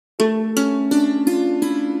Hello,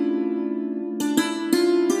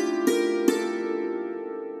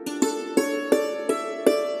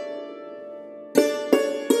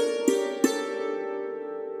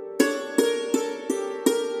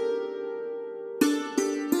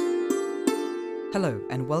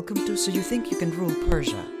 and welcome to So You Think You Can Rule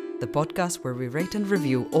Persia, the podcast where we rate and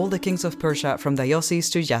review all the kings of Persia from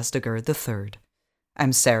Vologases to Yazdegerd III.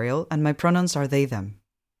 I'm Serial, and my pronouns are they, them.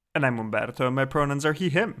 And I'm Umberto, and my pronouns are he,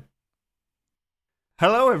 him.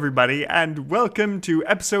 Hello, everybody, and welcome to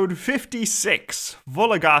episode 56,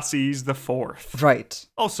 Vologases IV. Right.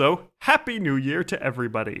 Also, Happy New Year to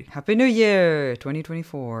everybody. Happy New Year,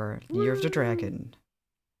 2024, Year of the Dragon.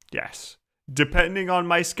 Yes. Depending on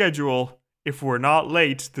my schedule, if we're not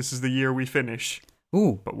late, this is the year we finish.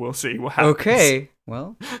 Ooh. But we'll see what happens. Okay,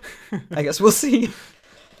 well, I guess we'll see.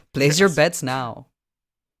 Place your bets now.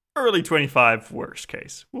 Early 25, worst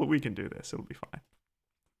case. Well, we can do this. It'll be fine.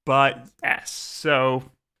 But, yes. So,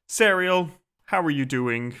 Serial, how are you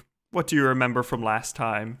doing? What do you remember from last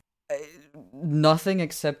time? Nothing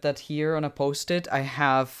except that here on a post-it, I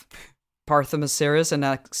have Parthomasiris and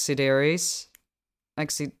Axidares.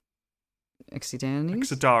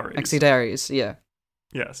 Axidares, yeah.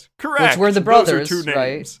 Yes, correct. Which were the brothers, Those are two names.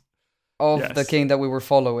 Right? Of Yes. the king that we were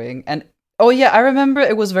following. And, oh yeah, I remember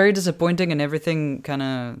it was very disappointing and everything kind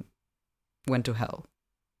of went to hell.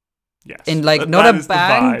 Yes. In, like, that not a is the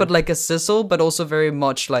bang, vibe. but like a sizzle, but also very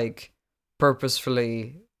much, like,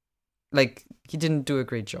 purposefully, like, he didn't do a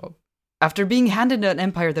great job. After being handed an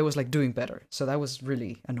empire that was, like, doing better. So that was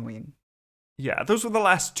really annoying. Yeah, those were the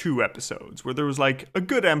last two episodes where there was like a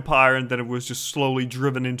good empire and then it was just slowly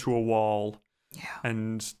driven into a wall. Yeah.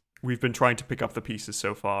 And we've been trying to pick up the pieces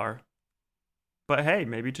so far. But hey,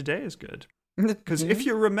 maybe today is good. Because if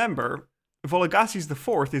you remember, Vologases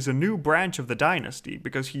IV is a new branch of the dynasty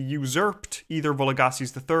because he usurped either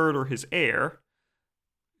Vologases III or his heir.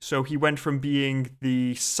 So he went from being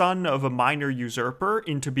the son of a minor usurper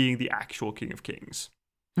into being the actual king of kings.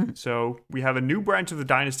 So we have a new branch of the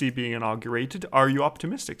dynasty being inaugurated. Are you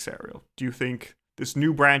optimistic, Serial? Do you think this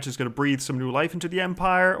new branch is going to breathe some new life into the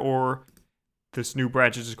empire, or this new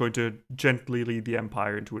branch is just going to gently lead the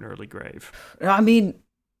empire into an early grave? I mean,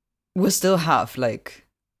 we still have, like,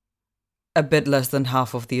 a bit less than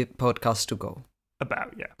half of the podcast to go.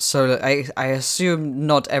 About, yeah. So I assume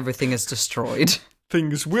not everything is destroyed.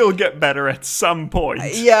 Things will get better at some point.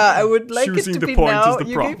 Yeah, I would like Choosing it to the be point now. is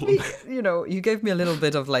the problem. You gave me a little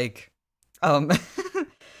bit of, like,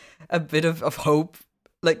 a bit of hope,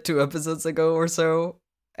 like 2 episodes ago or so,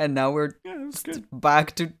 and now we're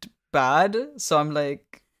back to bad. So I'm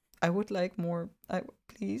like, I would like more.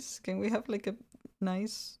 Please, can we have like a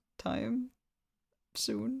nice time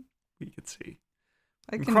soon? We could see.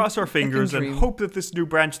 I And can cross our fingers and dream. hope that this new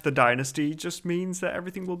branch of the dynasty just means that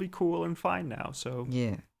everything will be cool and fine now. So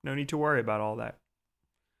Yeah. no need to worry about all that.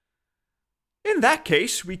 In that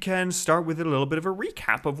case, we can start with a little bit of a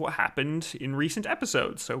recap of what happened in recent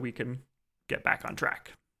episodes so we can get back on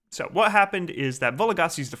track. So what happened is that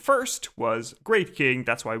Vologases I was a great king.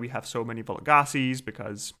 That's why we have so many Vologases,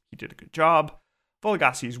 because he did a good job.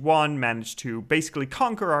 Vologases I managed to basically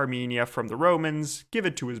conquer Armenia from the Romans, give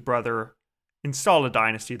it to his brother, install a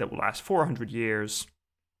dynasty that will last 400 years,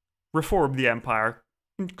 reform the empire,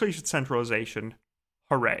 increase its centralization.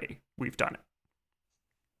 Hooray, we've done it.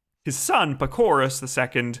 His son, Pacorus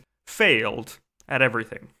II, failed at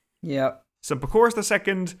everything. Yeah. So Pacorus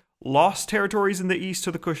II lost territories in the east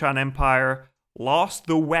to the Kushan Empire, lost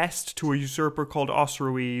the west to a usurper called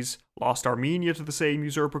Osroes, lost Armenia to the same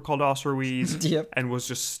usurper called Osroes, Yep. and was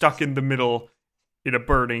just stuck in the middle in a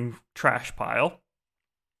burning trash pile.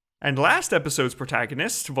 And last episode's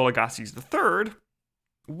protagonist, Vologases III,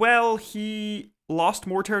 well, he lost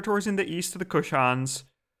more territories in the east to the Kushans.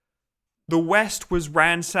 The west was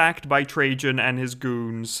ransacked by Trajan and his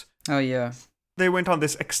goons. Oh yeah. They went on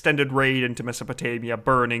this extended raid into Mesopotamia,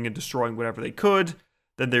 burning and destroying whatever they could.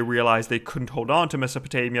 Then they realized they couldn't hold on to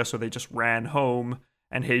Mesopotamia, so they just ran home.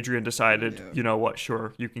 And Hadrian decided, you know what,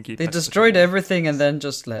 sure, you can keep They Mesopotamia. destroyed everything and then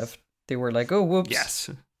just left. They were like, oh, whoops. Yes.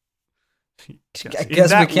 Yes. I In guess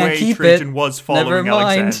we that can't way, keep Trajan it. was following Never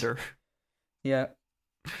mind. Alexander. Yeah.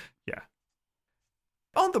 Yeah.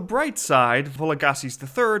 On the bright side, Vologases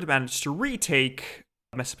III managed to retake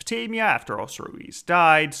Mesopotamia after Osroes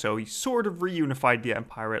died, so he sort of reunified the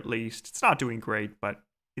empire at least. It's not doing great, but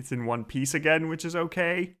it's in one piece again, which is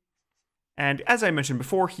okay. And as I mentioned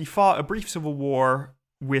before, he fought a brief civil war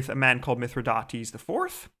with a man called Mithridates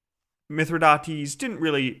IV. Mithridates didn't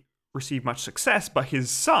really receive much success, but his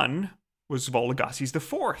son was Vologases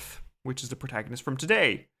IV, which is the protagonist from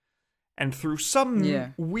today. And through some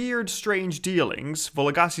Yeah. weird, strange dealings,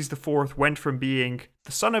 Vologases IV went from being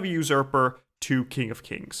the son of a usurper to king of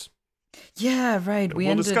kings. Yeah, right. We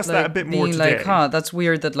We'll ended discuss like that a bit more being like, today. huh, that's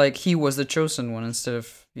weird that like he was the chosen one instead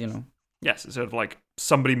of, you know. Yes, instead of like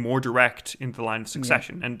somebody more direct in the line of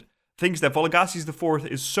succession. And things that Vologases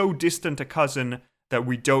IV is so distant a cousin that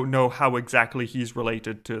we don't know how exactly he's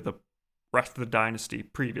related to the rest of the dynasty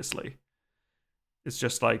previously. It's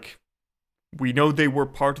just like, we know they were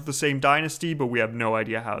part of the same dynasty, but we have no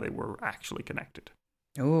idea how they were actually connected.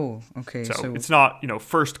 Oh, okay. So it's not,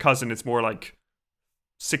 first cousin, it's more like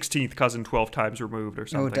 16th cousin 12 times removed or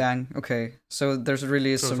something. Oh, dang. Okay. So there's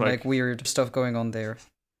really So some it's like weird stuff going on there.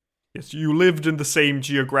 Yes, you lived in the same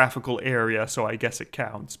geographical area, so I guess it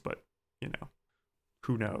counts, but,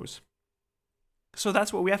 who knows? So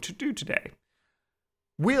that's what we have to do today.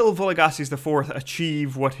 Will Vologases IV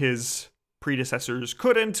achieve what his predecessors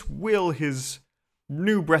couldn't? Will his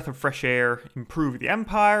new breath of fresh air improve the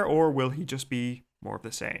empire, or will he just be more of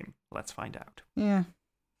the same? Let's find out. Yeah.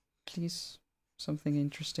 Please. Something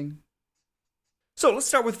interesting. So let's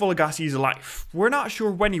start with Vologases' life. We're not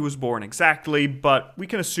sure when he was born exactly, but we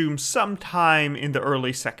can assume sometime in the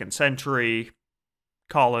early 2nd century.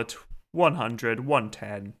 Call it 100,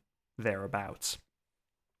 110, thereabouts.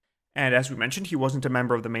 And as we mentioned, he wasn't a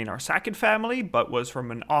member of the main Arsacid family, but was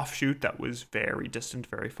from an offshoot that was very distant,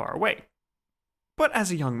 very far away. But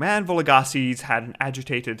as a young man, Vologases had an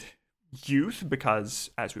agitated youth because,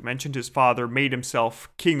 as we mentioned, his father made himself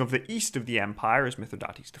king of the east of the empire as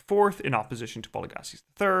Mithridates IV in opposition to Vologases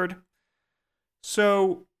III.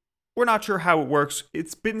 So, we're not sure how it works.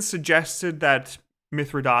 It's been suggested that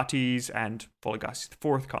Mithridates and Vologases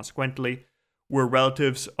IV, consequently, were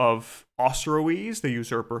relatives of Osroes, the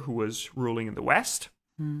usurper who was ruling in the west.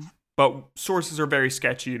 But sources are very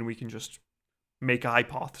sketchy and we can just make a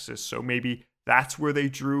hypothesis. So maybe that's where they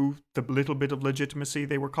drew the little bit of legitimacy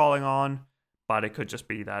they were calling on, but it could just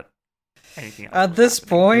be that anything else. At this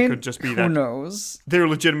point, it could just be who that knows? Their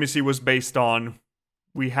legitimacy was based on,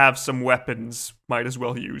 we have some weapons, might as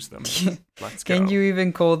well use them. Let's go. Can you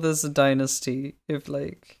even call this a dynasty if,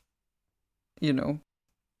 like,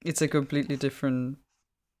 it's a completely different...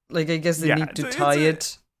 Like, I guess they need to tie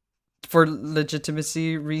it for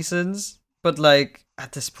legitimacy reasons, but, like,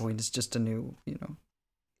 at this point, it's just a new,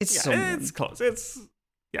 It's someone. It's close. It's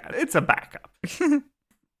a backup.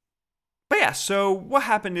 But yeah, so what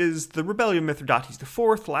happened is the rebellion of Mithridates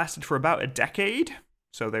IV lasted for about a decade.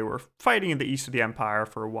 So they were fighting in the east of the empire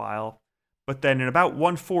for a while. But then in about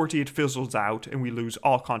 140, it fizzles out and we lose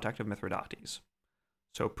all contact of Mithridates.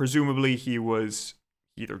 So presumably he was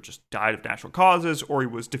either just died of natural causes or he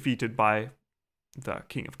was defeated by the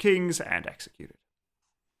King of Kings and executed.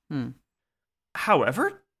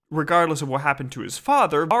 However, regardless of what happened to his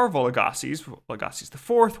father, our Vologases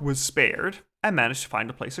IV, was spared and managed to find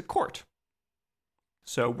a place at court.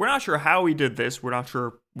 So we're not sure how he did this, we're not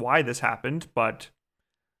sure why this happened, but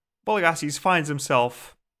Vologases finds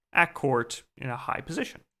himself at court in a high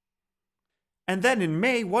position. And then in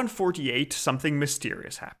May 148, something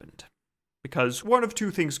mysterious happened. Because one of two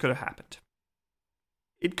things could have happened.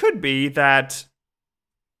 It could be that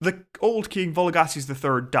the old king Vologases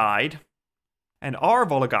III died, and our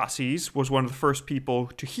Vologases was one of the first people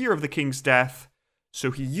to hear of the king's death, so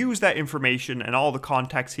he used that information and all the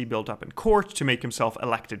contacts he built up in court to make himself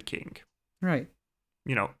elected king. Right.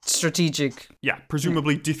 Strategic. Yeah,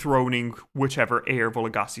 presumably dethroning whichever heir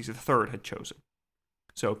Vologases III had chosen.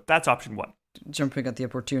 So that's option one. Jumping at the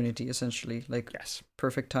opportunity, essentially. Like, yes.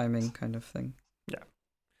 Perfect timing kind of thing. Yeah.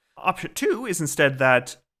 Option two is instead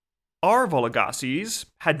that our Vologases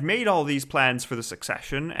had made all these plans for the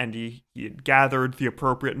succession, and he had gathered the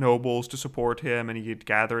appropriate nobles to support him, and he had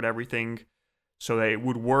gathered everything so that it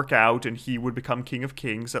would work out and he would become King of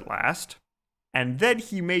Kings at last. And then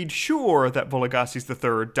he made sure that Vologases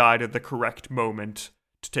III died at the correct moment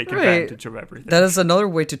to take advantage of everything. That is another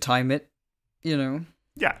way to time it,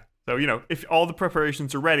 Yeah. So, if all the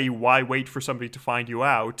preparations are ready, why wait for somebody to find you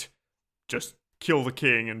out? Just kill the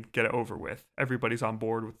king and get it over with. Everybody's on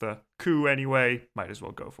board with the coup anyway. Might as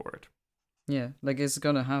well go for it. Yeah, like it's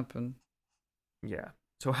gonna happen. Yeah.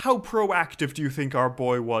 So how proactive do you think our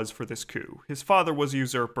boy was for this coup? His father was a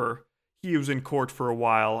usurper. He was in court for a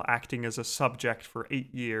while, acting as a subject for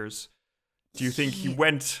 8 years. Do you think he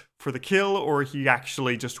went for the kill, or he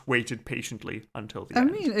actually just waited patiently until the end?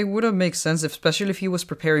 I mean, it would have made sense, especially if he was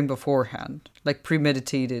preparing beforehand. Like,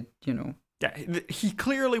 premeditated, Yeah, he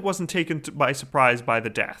clearly wasn't taken by surprise by the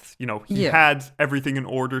death. He had everything in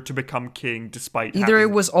order to become king despite either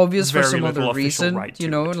it was obvious for some other reason, right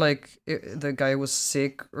the guy was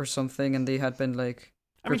sick or something and they had been like...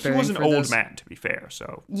 I mean, he preparing was an for old this. man, to be fair,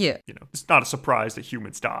 so, Yeah. it's not a surprise that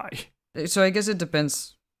humans die. So I guess it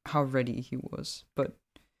depends how ready he was. But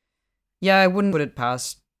yeah, I wouldn't put it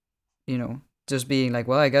past, just being like,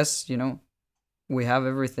 well, I guess, we have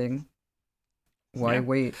everything. Why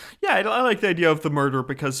wait? Yeah, I like the idea of the murder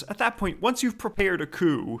because at that point, once you've prepared a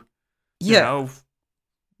coup, Yeah.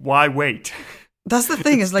 why wait? That's the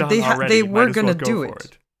thing, is like they were Might as gonna well go do for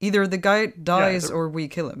it. Either the guy dies they're- or we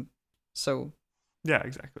kill him. So Yeah,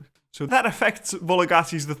 exactly. So that affects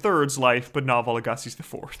Vologases III's life, but not Vologases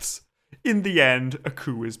IV's. In the end, a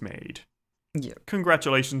coup is made. yeah.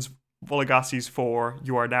 Congratulations, Vologases IV,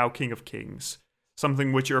 you are now King of Kings.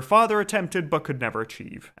 Something which your father attempted but could never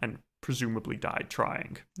achieve, and presumably died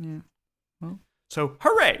trying. Yeah. Well. So,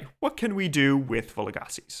 hooray! What can we do with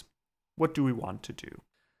Vologases? What do we want to do?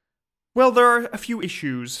 Well, there are a few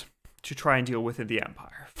issues to try and deal with in the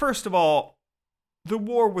Empire. First of all, the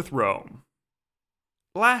war with Rome.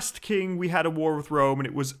 Last king, we had a war with Rome, and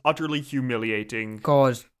it was utterly humiliating.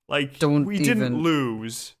 God. Like, Don't we didn't even-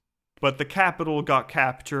 lose, but the capital got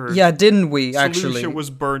captured. Yeah, didn't we, actually? Seleucia was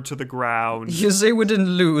burned to the ground. You say we didn't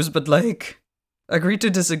lose, but like, agree to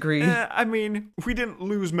disagree. I mean, we didn't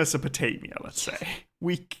lose Mesopotamia, let's say.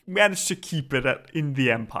 We managed to keep it in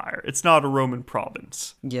the empire. It's not a Roman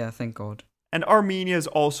province. Yeah, thank God. And Armenia is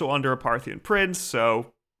also under a Parthian prince,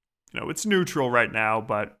 so, it's neutral right now,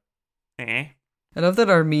 but I love that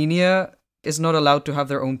Armenia is not allowed to have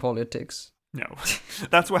their own politics. No.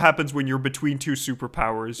 That's what happens when you're between two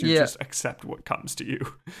superpowers. You Yeah. just accept what comes to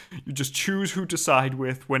you. You just choose who to side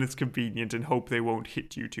with when it's convenient and hope they won't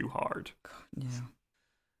hit you too hard. Yeah.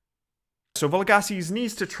 So Vologases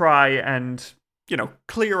needs to try and,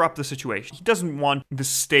 clear up the situation. He doesn't want the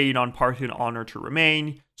stain on Parthian honor to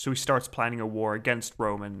remain, so he starts planning a war against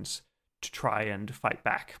Romans to try and fight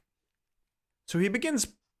back. So he begins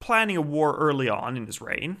planning a war early on in his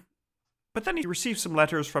reign, but then he receives some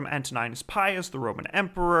letters from Antoninus Pius, the Roman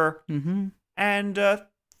emperor, and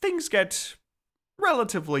things get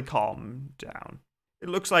relatively calmed down. It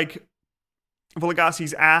looks like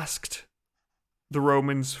Vologases asked the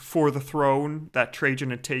Romans for the throne that Trajan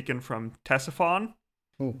had taken from Ctesiphon,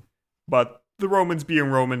 but the Romans, being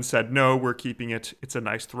Romans, said, no, we're keeping it. It's a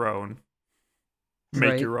nice throne.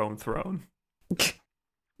 Make your own throne.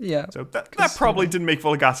 Yeah. So that probably didn't make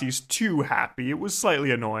Vologases too happy. It was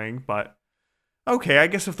slightly annoying, but okay, I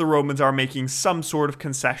guess if the Romans are making some sort of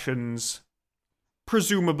concessions,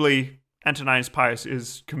 presumably Antoninus Pius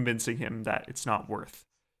is convincing him that it's not worth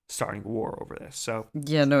starting a war over this. So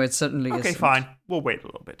yeah, no, it certainly isn't. Okay, fine. We'll wait a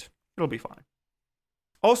little bit. It'll be fine.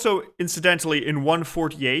 Also, incidentally, in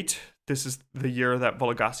 148, this is the year that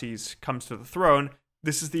Vologases comes to the throne.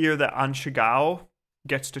 This is the year that Anshigao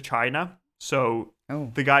gets to China. So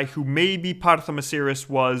the guy who maybe Parthomasiris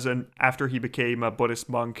was, and after he became a Buddhist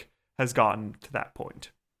monk, has gotten to that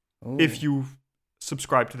point. If you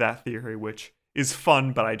subscribe to that theory, which is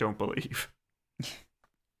fun, but I don't believe.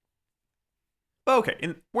 Okay,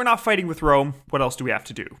 and we're not fighting with Rome. What else do we have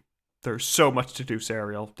to do? There's so much to do,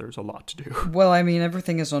 Serial. There's a lot to do. Well, I mean,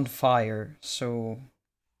 everything is on fire, so...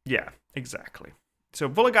 Yeah, exactly. So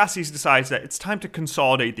Vologases decides that it's time to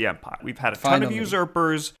consolidate the empire. We've had a ton of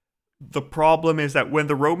usurpers. The problem is that when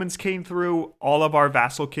the Romans came through, all of our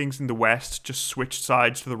vassal kings in the west just switched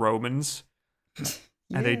sides to the Romans.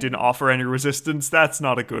 And they didn't offer any resistance. That's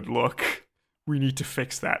not a good look. We need to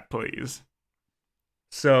fix that, please.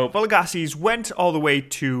 So Vologases went all the way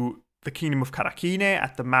to the kingdom of Karakine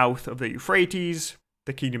at the mouth of the Euphrates,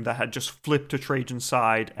 the kingdom that had just flipped to Trajan's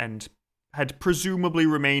side and had presumably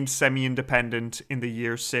remained semi-independent in the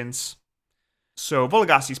years since. So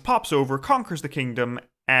Vologases pops over, conquers the kingdom,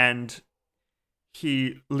 and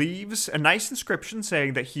he leaves a nice inscription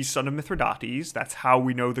saying that he's son of Mithridates. That's how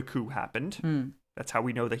we know the coup happened. That's how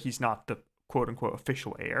we know that he's not the quote-unquote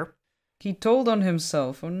official heir. He told on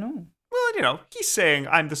himself, oh no. Well, he's saying,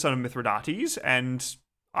 I'm the son of Mithridates, and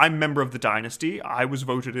I'm member of the dynasty. I was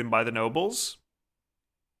voted in by the nobles.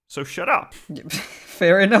 So shut up.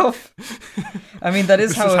 Fair enough. I mean, that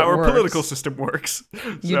is how it works. This is how our political system works.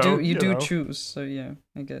 You do choose, so yeah,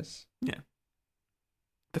 I guess. Yeah.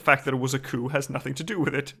 The fact that it was a coup has nothing to do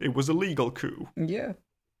with it. It was a legal coup. Yeah.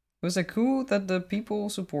 It was a coup that the people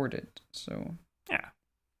supported, so... Yeah.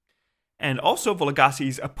 And also,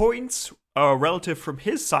 Vologases appoints a relative from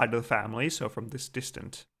his side of the family, so from this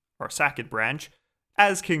distant Arsacid branch,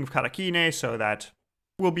 as king of Karakine, so that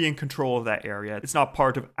we'll be in control of that area. It's not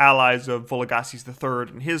part of allies of Vologases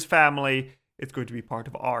III and his family. It's going to be part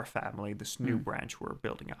of our family, this new branch we're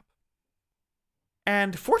building up.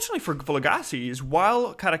 And fortunately for Vologases,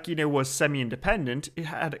 while Karakine was semi-independent, it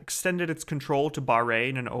had extended its control to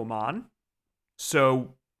Bahrain and Oman.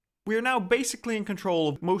 So we're now basically in control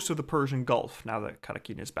of most of the Persian Gulf now that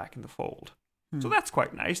Karakin is back in the fold. So that's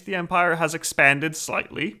quite nice. The empire has expanded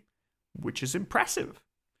slightly, which is impressive.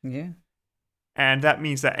 Yeah. And that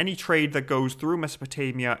means that any trade that goes through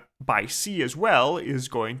Mesopotamia by sea as well is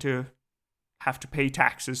going to have to pay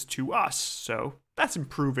taxes to us. So that's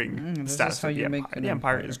improving the status of the empire. The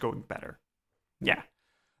empire is going better. Yeah.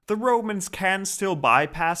 The Romans can still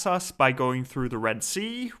bypass us by going through the Red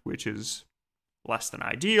Sea, which is less than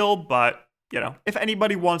ideal, but, if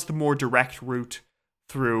anybody wants the more direct route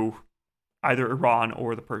through either Iran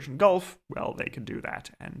or the Persian Gulf, well, they can do that,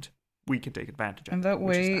 and we can take advantage of it. And that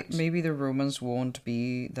way, maybe the Romans won't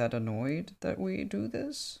be that annoyed that we do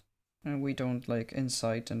this, and we don't,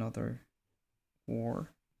 incite another war,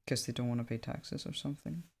 because they don't want to pay taxes or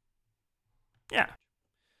something. Yeah.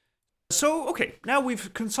 So, okay, now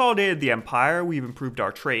we've consolidated the empire, we've improved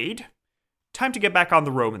our trade. Time to get back on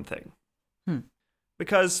the Roman thing.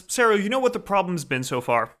 Because, Sarah, you know what the problem's been so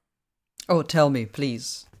far? Oh, tell me,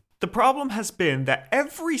 please. The problem has been that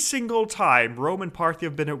every single time Rome and Parthia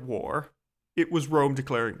have been at war, it was Rome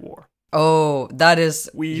declaring war. Oh, that is...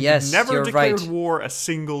 We've yes, never you're declared right. war a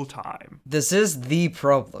single time. This is the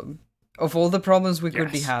problem. Of all the problems we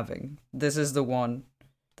could be having, this is the one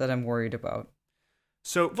that I'm worried about.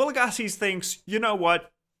 So Vologases thinks, you know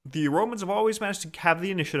what? The Romans have always managed to have the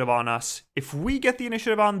initiative on us. If we get the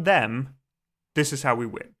initiative on them, this is how we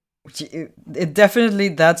win. It definitely,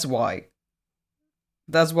 that's why.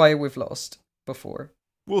 That's why we've lost before.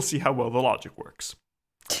 We'll see how well the logic works.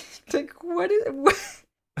 What?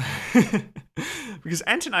 Because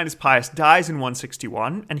Antoninus Pius dies in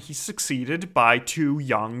 161, and he's succeeded by two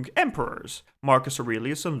young emperors, Marcus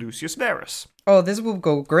Aurelius and Lucius Verus. Oh, this will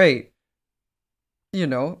go great.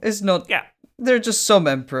 It's not... Yeah. They're just some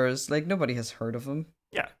emperors. Nobody has heard of them.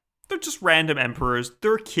 Yeah. They're just random emperors.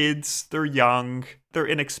 They're kids. They're young. They're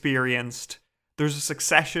inexperienced. There's a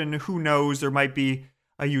succession. Who knows? There might be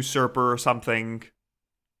a usurper or something.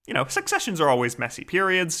 Successions are always messy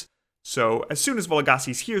periods. So, as soon as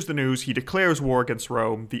Vologases hears the news, he declares war against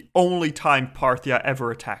Rome, the only time Parthia ever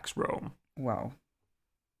attacks Rome. Wow.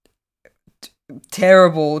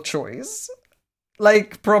 Terrible choice.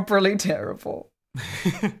 Properly terrible.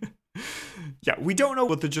 Yeah, we don't know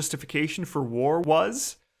what the justification for war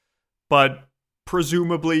was, but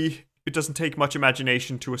presumably it doesn't take much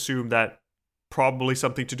imagination to assume that probably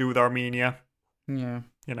something to do with Armenia. Yeah.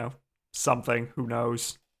 Something, who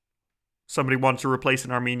knows. Somebody wants to replace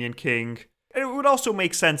an Armenian king. And it would also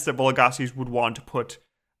make sense that Vologases would want to put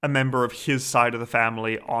a member of his side of the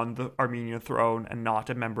family on the Armenian throne and not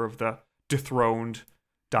a member of the dethroned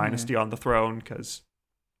dynasty on the throne, because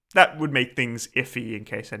that would make things iffy in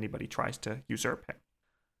case anybody tries to usurp him.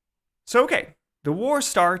 So, okay, the war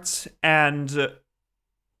starts, and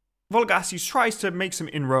Vologases tries to make some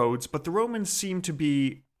inroads, but the Romans seem to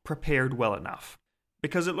be prepared well enough.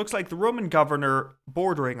 Because it looks like the Roman governor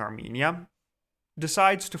bordering Armenia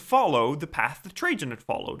decides to follow the path that Trajan had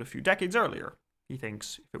followed a few decades earlier. He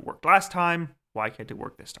thinks, if it worked last time, why can't it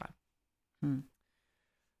work this time?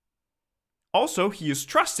 Also, he is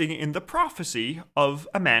trusting in the prophecy of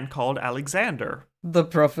a man called Alexander. The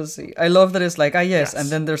prophecy. I love that it's yes, and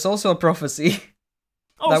then there's also a prophecy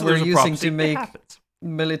that we're using to make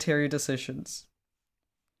military decisions.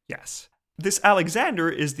 Yes. This Alexander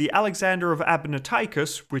is the Alexander of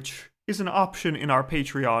Abnoticus, which is an option in our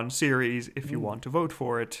Patreon series if you want to vote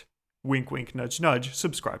for it. Wink, wink, nudge, nudge.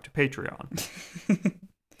 Subscribe to Patreon.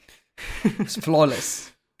 It's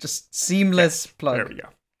flawless. Just seamless plug. There we go.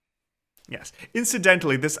 Yes.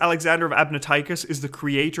 Incidentally, this Alexander of Abnoticus is the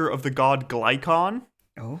creator of the god Glycon.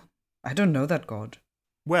 Oh, I don't know that god.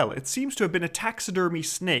 Well, it seems to have been a taxidermy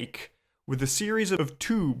snake with a series of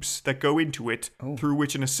tubes that go into it, through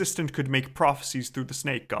which an assistant could make prophecies through the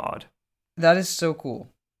snake god. That is so cool.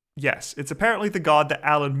 Yes, it's apparently the god that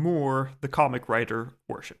Alan Moore, the comic writer,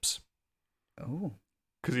 worships. Oh.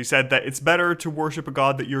 Because he said that it's better to worship a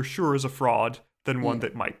god that you're sure is a fraud than one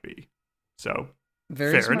that might be. So,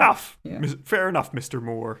 fair enough. Yeah. Fair enough, Mr.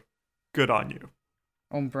 Moore. Good on you.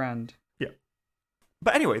 On brand. Yeah.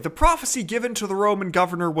 But anyway, the prophecy given to the Roman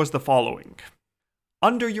governor was the following.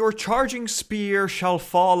 Under your charging spear shall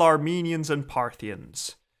fall Armenians and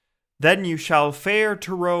Parthians. Then you shall fare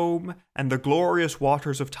to Rome and the glorious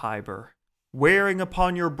waters of Tiber, wearing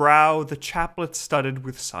upon your brow the chaplet studded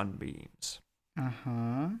with sunbeams.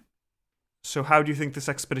 Uh-huh. So how do you think this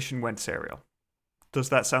expedition went, Serial? Does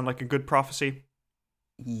that sound like a good prophecy?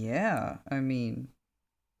 Yeah, I mean,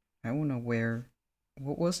 I want to wear...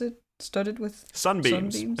 What was it? Studded with?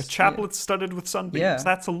 Sunbeams. A chaplet studded with sunbeams. Yeah.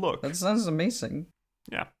 That's a look. That sounds amazing.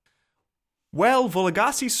 Yeah. Well,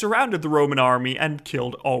 Vologases surrounded the Roman army and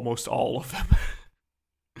killed almost all of them.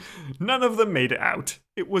 None of them made it out.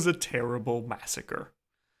 It was a terrible massacre.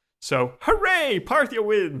 So, hooray! Parthia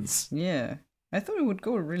wins! Yeah. I thought it would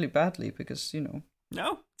go really badly because,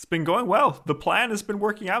 No, it's been going well. The plan has been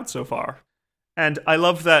working out so far. And I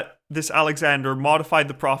love that this Alexander modified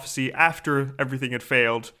the prophecy after everything had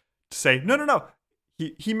failed to say, no.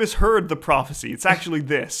 He misheard the prophecy. It's actually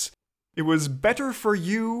this. It was better for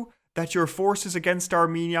you that your forces against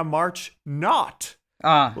Armenia march not,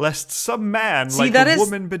 lest some man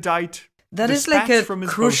woman bedight that is like a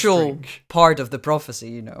crucial part of the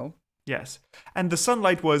prophecy, Yes. And the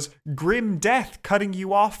sunlight was grim death cutting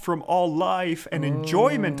you off from all life and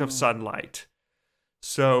enjoyment of sunlight.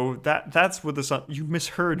 So that's what the sun... You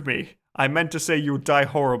misheard me. I meant to say you would die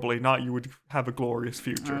horribly, not you would have a glorious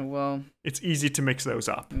future. Well... It's easy to mix those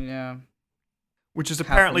up. Yeah. Which is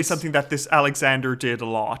apparently something that this Alexander did a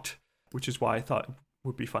lot, which is why I thought it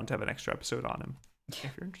would be fun to have an extra episode on him. If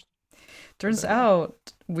you're interested. Turns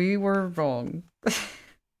out we were wrong.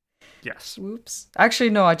 Yes. Whoops. Actually,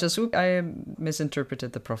 no, I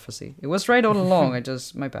misinterpreted the prophecy. It was right all along.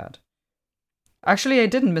 My bad. Actually, I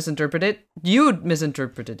didn't misinterpret it. You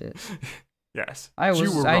misinterpreted it. Yes. I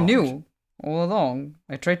knew all along.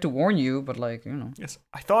 I tried to warn you, but Yes.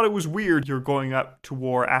 I thought it was weird you're going up to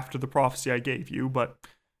war after the prophecy I gave you, but,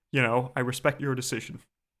 I respect your decision.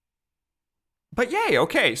 But yay,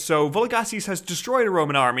 okay, so Vologases has destroyed a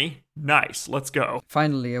Roman army. Nice, let's go.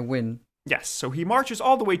 Finally a win. Yes, so he marches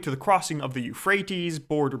all the way to the crossing of the Euphrates,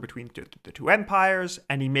 border between the two empires,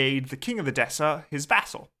 and he made the king of Edessa his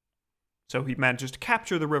vassal. So he manages to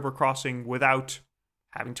capture the river crossing without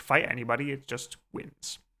having to fight anybody, it just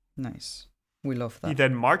wins. Nice. We love that. He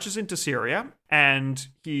then marches into Syria, and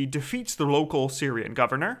he defeats the local Syrian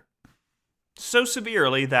governor so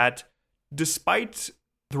severely that despite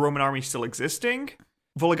the Roman army still existing,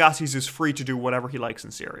 Vologases is free to do whatever he likes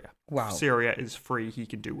in Syria. Wow. Syria is free, he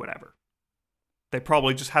can do whatever. They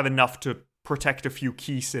probably just have enough to protect a few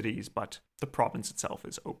key cities, but the province itself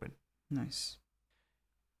is open. Nice.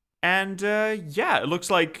 And it looks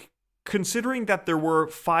like, considering that there were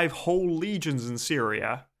 5 whole legions in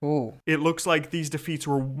Syria, it looks like these defeats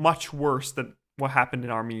were much worse than what happened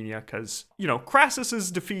in Armenia, because,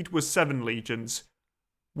 Crassus's defeat was 7 legions.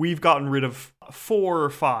 We've gotten rid of 4 or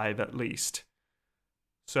 5 at least.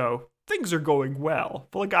 So, things are going well.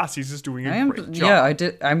 Vologases is doing a great job.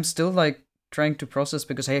 Yeah, I'm still, trying to process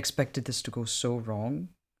because I expected this to go so wrong.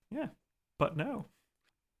 Yeah, but no.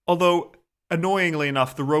 Although, annoyingly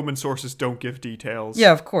enough, the Roman sources don't give details.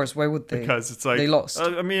 Yeah, of course. Why would they? Because it's like... They lost.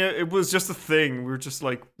 It was just a thing. We were just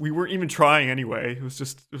we weren't even trying anyway. It was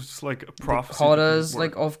just like a prophecy. They caught us,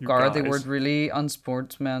 off guard. They were really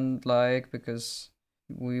unsportsmanlike because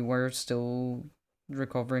we were still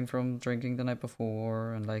recovering from drinking the night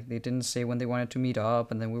before. And, they didn't say when they wanted to meet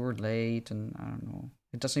up. And then we were late. And I don't know.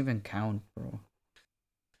 It doesn't even count, bro.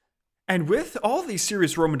 And with all these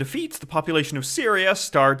serious Roman defeats, the population of Syria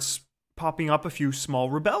starts popping up a few small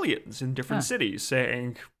rebellions in different cities,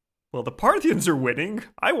 saying, well, the Parthians are winning.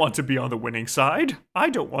 I want to be on the winning side. I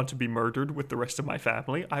don't want to be murdered with the rest of my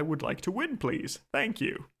family. I would like to win, please. Thank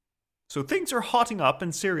you. So things are hotting up,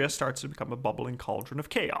 and Syria starts to become a bubbling cauldron of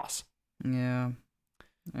chaos. Yeah.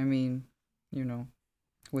 I mean,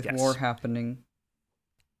 with war happening.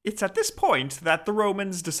 It's at this point that the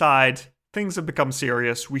Romans decide things have become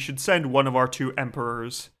serious. We should send one of our 2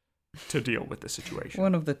 emperors to deal with the situation.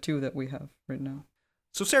 One of the 2 that we have right now.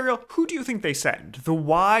 So, Serial, who do you think they send? The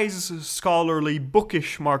wise, scholarly,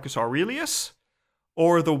 bookish Marcus Aurelius,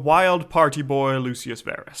 or the wild party boy Lucius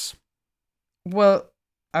Verus? Well,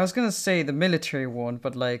 I was gonna say the military one,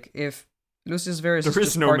 but if Lucius Verus there is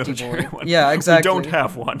just no party military boy, one. Yeah, exactly. We don't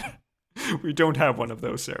have one. We don't have one of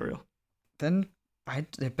those, Serial. Then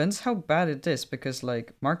it depends how bad it is, because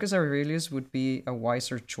Marcus Aurelius would be a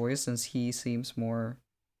wiser choice since he seems more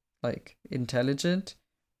intelligent.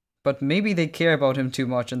 But maybe they care about him too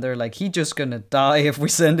much and they're he just gonna die if we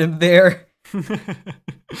send him there.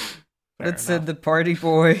 Let's send the party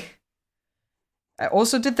boy.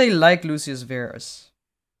 Also, did they like Lucius Verus?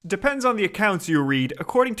 Depends on the accounts you read.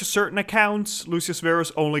 According to certain accounts, Lucius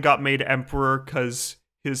Verus only got made emperor because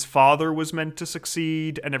his father was meant to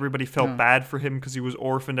succeed, and everybody felt bad for him because he was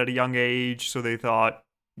orphaned at a young age, so they thought,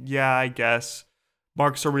 yeah, I guess.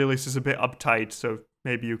 Marcus Aurelius is a bit uptight, so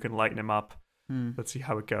maybe you can lighten him up. Let's see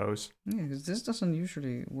how it goes. Yeah, because this doesn't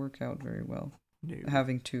usually work out very well. No.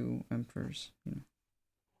 Having 2 emperors.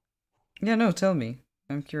 Yeah, no, tell me.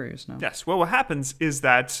 I'm curious now. Yes, well, what happens is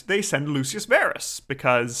that they send Lucius Verus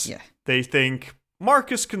because they think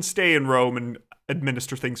Marcus can stay in Rome and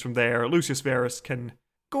administer things from there. Lucius Verus can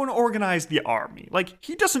go and organize the army. Like,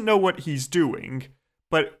 he doesn't know what he's doing,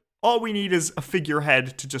 but all we need is a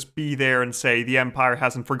figurehead to just be there and say, the Empire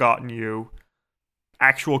hasn't forgotten you.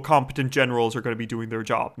 Actual competent generals are going to be doing their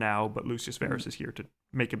job now, but Lucius Verus is here to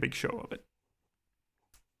make a big show of it.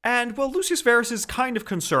 And, well, Lucius Verus is kind of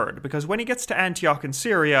concerned, because when he gets to Antioch in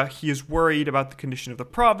Syria, he is worried about the condition of the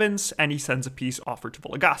province, and he sends a peace offer to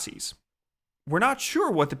Vologases. We're not sure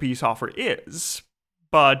what the peace offer is,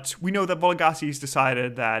 but we know that Vologases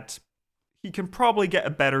decided that he can probably get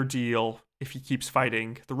a better deal if he keeps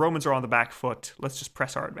fighting. The Romans are on the back foot. Let's just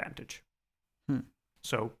press our advantage.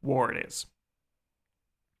 So, war it is.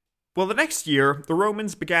 Well, the next year, the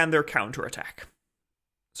Romans began their counterattack.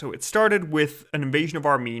 So it started with an invasion of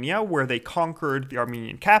Armenia, where they conquered the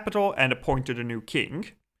Armenian capital and appointed a new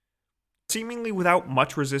king. Seemingly without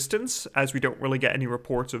much resistance, as we don't really get any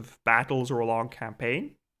reports of battles or a long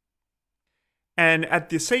campaign. And at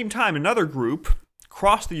the same time, another group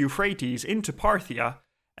crossed the Euphrates into Parthia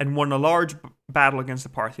and won a large battle against the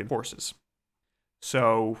Parthian forces.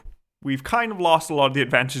 So we've kind of lost a lot of the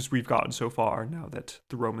advantages we've gotten so far now that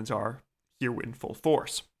the Romans are here in full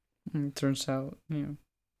force. It turns out,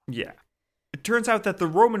 Yeah. It turns out that the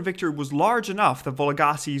Roman victory was large enough that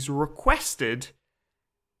Vologases requested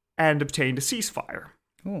and obtained a ceasefire.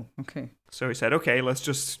 Oh, okay. So he said, okay, let's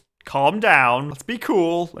just calm down. Let's be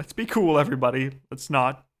cool. Let's be cool, everybody. Let's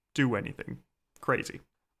not do anything crazy.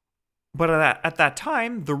 But at that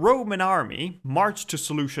time, the Roman army marched to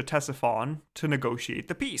Seleucia Ctesiphon to negotiate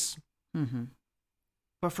the peace. Mm-hmm.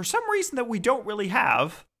 But for some reason that we don't really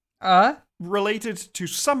have, related to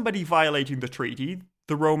somebody violating the treaty,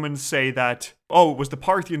 the Romans say that, it was the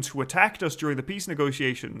Parthians who attacked us during the peace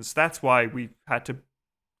negotiations. That's why we had to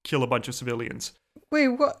kill a bunch of civilians. Wait,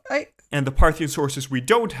 what? And the Parthian sources we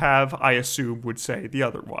don't have, I assume, would say the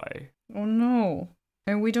other way. Oh no.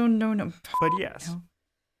 And we don't know. No. But yes.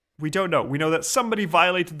 We don't know. We know that somebody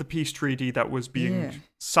violated the peace treaty that was being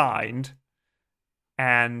signed.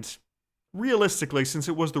 And realistically, since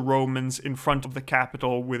it was the Romans in front of the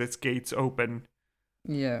capital with its gates open,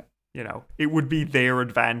 it would be their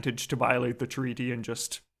advantage to violate the treaty and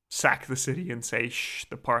just sack the city and say, shh,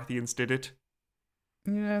 the Parthians did it.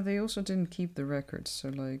 Yeah, they also didn't keep the records,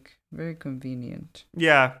 so, very convenient.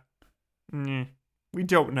 Yeah. We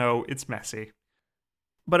don't know. It's messy.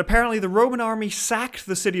 But apparently the Roman army sacked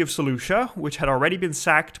the city of Seleucia, which had already been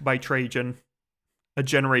sacked by Trajan a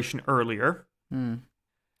generation earlier.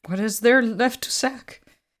 What is there left to sack?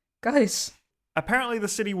 Guys. Apparently the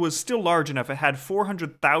city was still large enough. It had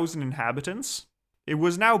 400,000 inhabitants. It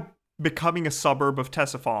was now becoming a suburb of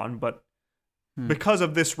Ctesiphon, but because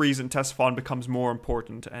of this reason, Ctesiphon becomes more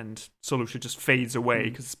important and Seleucia just fades away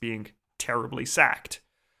because it's being terribly sacked.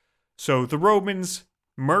 So the Romans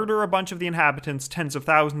murder a bunch of the inhabitants, tens of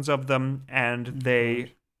thousands of them, and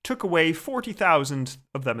they took away 40,000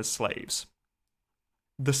 of them as slaves.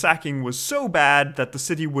 The sacking was so bad that the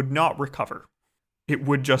city would not recover. It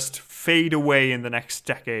would just fade away in the next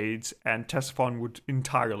decades, and Ctesiphon would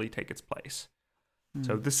entirely take its place.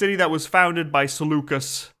 So the city that was founded by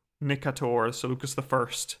Seleucus Nicator, Seleucus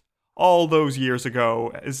I, all those years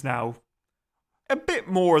ago, is now a bit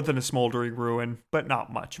more than a smoldering ruin, but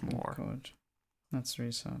not much more. Oh God. That's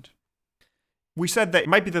really sad. We said that it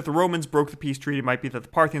might be that the Romans broke the peace treaty, it might be that the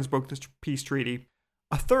Parthians broke the peace treaty.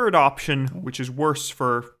 A third option, which is worse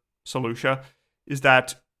for Seleucia, is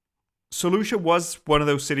that Seleucia was one of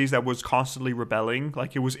those cities that was constantly rebelling.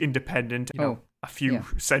 Like, it was independent, a few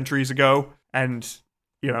centuries ago. And,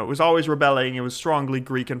 it was always rebelling. It was strongly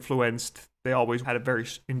Greek influenced. They always had a very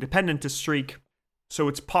independentist streak. So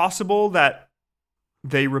it's possible that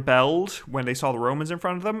they rebelled when they saw the Romans in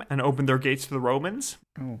front of them and opened their gates to the Romans.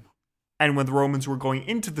 And when the Romans were going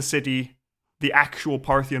into the city, the actual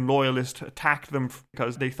Parthian loyalists attacked them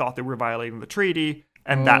because they thought they were violating the treaty.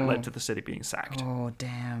 And that led to the city being sacked. Oh,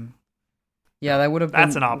 damn. Yeah, that would have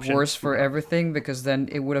been an option. Worse for everything, because then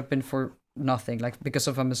it would have been for nothing, because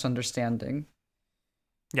of a misunderstanding.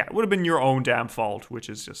 Yeah, it would have been your own damn fault, which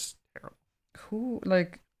is just terrible.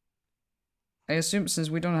 I assume since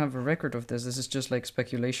we don't have a record of this is just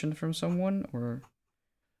speculation from someone, or?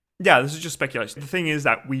 Yeah, this is just speculation. The thing is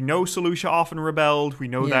that we know Seleucia often rebelled. We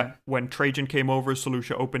know that when Trajan came over,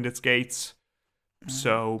 Seleucia opened its gates.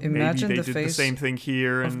 So maybe they did the same thing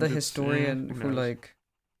here. Of the historian who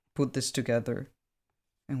put this together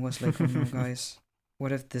and was like, oh no, guys,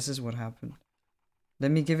 what if this is what happened?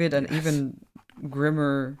 Let me give it an even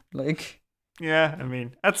grimmer, Yeah, I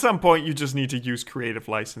mean, at some point you just need to use creative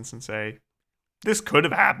license and say, this could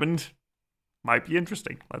have happened. Might be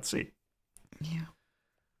interesting. Let's see. Yeah.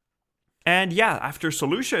 And yeah, after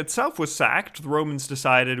Seleucia itself was sacked, the Romans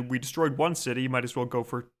decided we destroyed one city, might as well go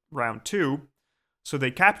for round 2. So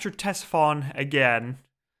they captured Ctesiphon again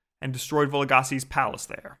and destroyed Vologases' palace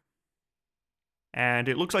there. And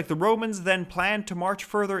it looks like the Romans then planned to march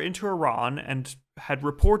further into Iran and had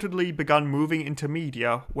reportedly begun moving into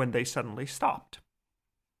Media when they suddenly stopped.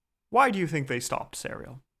 Why do you think they stopped,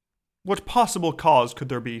 Serial? What possible cause could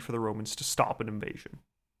there be for the Romans to stop an invasion?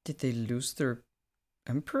 Did they lose their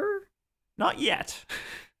emperor? Not yet.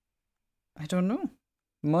 I don't know.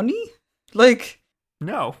 Money? Like...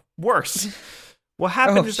 No, worse. What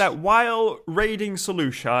happened is that while raiding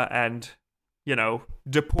Seleucia and,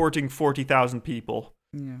 deporting 40,000 people,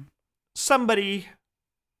 somebody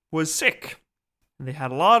was sick. And they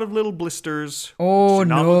had a lot of little blisters. Oh, did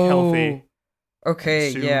not look healthy.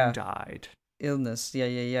 Okay, and soon died. Illness,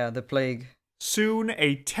 the plague. Soon,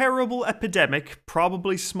 a terrible epidemic,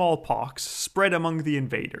 probably smallpox, spread among the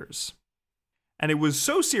invaders. And it was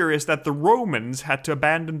so serious that the Romans had to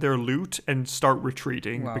abandon their loot and start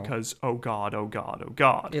retreating because, oh god, oh god, oh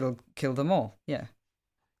god. It'll kill them all, yeah.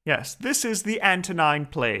 Yes, this is the Antonine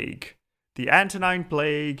Plague. The Antonine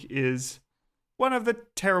Plague is one of the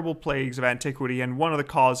terrible plagues of antiquity and one of the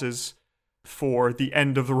causes for the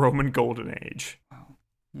end of the Roman Golden Age. Wow.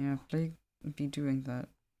 Yeah, plague would be doing that.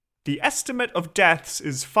 The estimate of deaths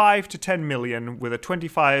is 5 to 10 million with a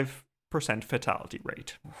 25% fatality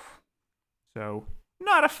rate. So,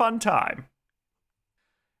 not a fun time.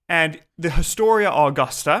 And the Historia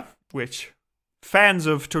Augusta, which fans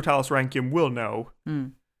of Totalis Rankium will know,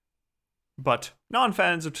 but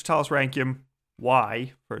non-fans of Totalis Rankium,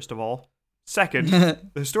 why, first of all? Second, the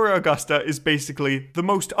Historia Augusta is basically the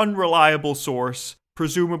most unreliable source,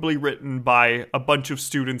 presumably written by a bunch of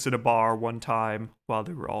students in a bar one time while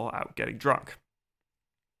they were all out getting drunk.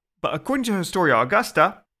 But according to Historia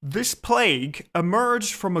Augusta, this plague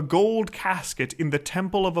emerged from a gold casket in the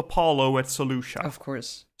Temple of Apollo at Seleucia. Of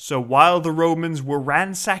course. So while the Romans were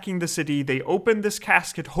ransacking the city, they opened this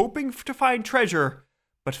casket hoping to find treasure,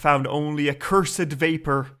 but found only a cursed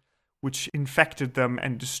vapor, which infected them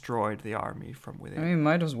and destroyed the army from within. I mean,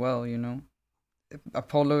 might as well,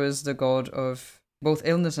 Apollo is the god of both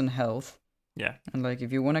illness and health. Yeah. And,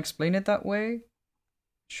 if you want to explain it that way,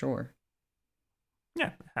 sure.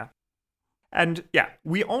 Yeah. And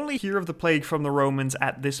we only hear of the plague from the Romans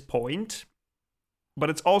at this point, but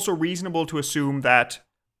it's also reasonable to assume that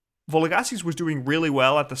Vologases was doing really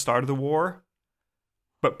well at the start of the war,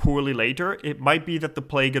 but poorly later. It might be that the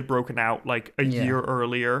plague had broken out a year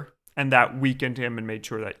earlier, and that weakened him and made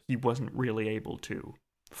sure that he wasn't really able to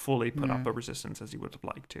fully put up a resistance as he would have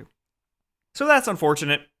liked to. So that's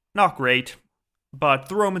unfortunate, not great. But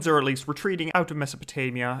the Romans are at least retreating out of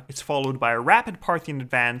Mesopotamia. It's followed by a rapid Parthian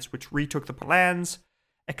advance, which retook the lands,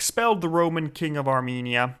 expelled the Roman king of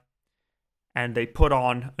Armenia, and they put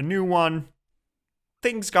on a new one.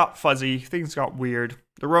 Things got fuzzy, things got weird.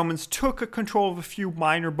 The Romans took control of a few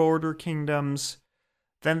minor border kingdoms.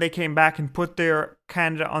 Then they came back and put their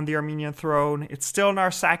candidate on the Armenian throne. It's still an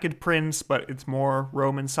Arsacid prince, but it's more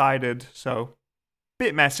Roman-sided, so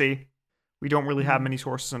bit messy. We don't really have many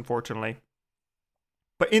sources, unfortunately.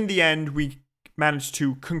 But in the end, we managed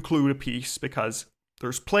to conclude a peace because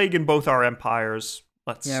there's plague in both our empires.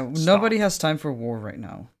 Let's stop. Nobody has time for war right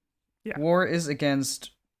now. Yeah. War is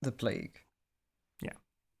against the plague. Yeah.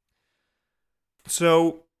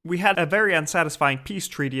 So we had a very unsatisfying peace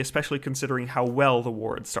treaty, especially considering how well the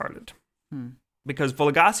war had started. Because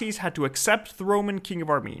Vologases had to accept the Roman king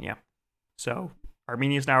of Armenia. So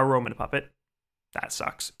Armenia is now a Roman puppet. That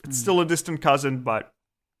sucks. It's still a distant cousin, but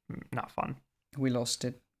not fun. We lost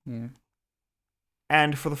it, yeah.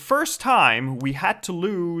 And for the first time, we had to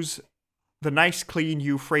lose the nice, clean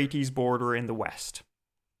Euphrates border in the west.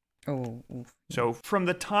 Oh. Oof. So from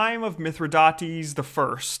the time of Mithridates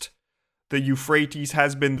I, the Euphrates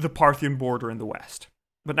has been the Parthian border in the west.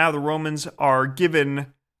 But now the Romans are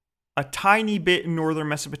given a tiny bit in northern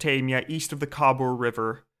Mesopotamia, east of the Khabur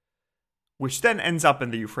River, which then ends up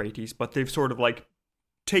in the Euphrates, but they've sort of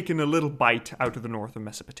taken a little bite out of the north of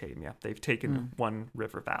Mesopotamia. They've taken one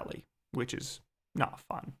river valley, which is not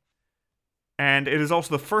fun. And it is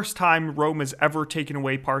also the first time Rome has ever taken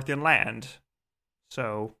away Parthian land.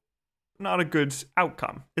 So, not a good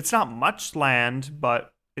outcome. It's not much land,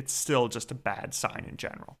 but it's still just a bad sign in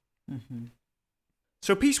general.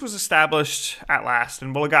 So peace was established at last,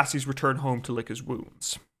 and Vologases returned home to lick his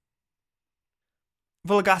wounds.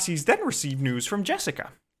 Vologases then received news from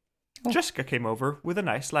Jessica. Jessica came over with a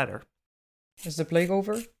nice letter. Is the plague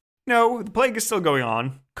over? No, the plague is still going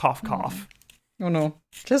on. Cough, cough. Oh no.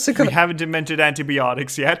 Jessica. We haven't invented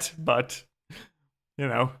antibiotics yet, but,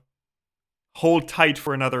 hold tight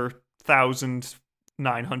for another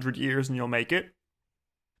 1,900 years and you'll make it.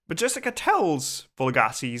 But Jessica tells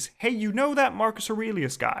Vologases, hey, you know that Marcus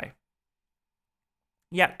Aurelius guy?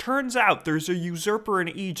 Yeah, turns out there's a usurper in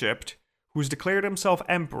Egypt who's declared himself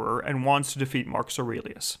emperor and wants to defeat Marcus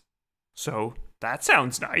Aurelius. So, that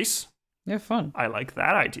sounds nice. Yeah, fun. I like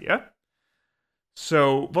that idea.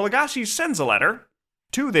 So, Vologases sends a letter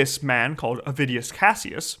to this man called Avidius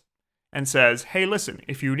Cassius and says, hey, listen,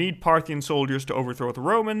 if you need Parthian soldiers to overthrow the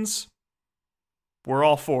Romans, we're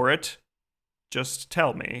all for it. Just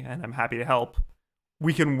tell me, and I'm happy to help.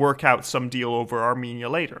 We can work out some deal over Armenia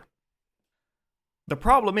later. The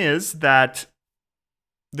problem is that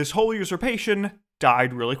this whole usurpation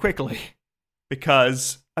died really quickly,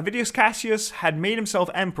 because Avidius Cassius had made himself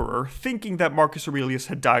emperor thinking that Marcus Aurelius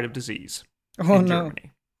had died of disease in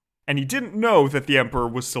Germany. And he didn't know that the emperor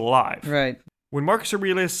was still alive. Right. When Marcus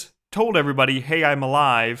Aurelius told everybody, hey, I'm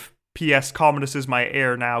alive, P.S. Commodus is my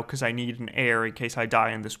heir now because I need an heir in case I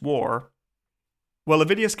die in this war. Well,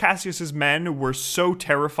 Avidius Cassius's men were so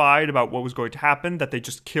terrified about what was going to happen that they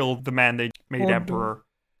just killed the man they made emperor,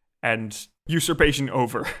 and usurpation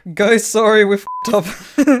over. Guys, sorry, we f***ed up.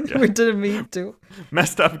 We didn't mean to.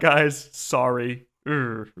 Messed up, guys. Sorry.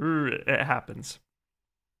 It happens.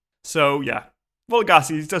 So, yeah.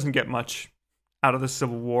 Vologases doesn't get much out of the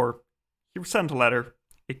civil war. He sent a letter.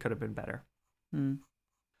 It could have been better.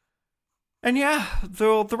 And yeah,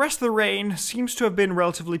 the rest of the reign seems to have been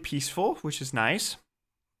relatively peaceful, which is nice.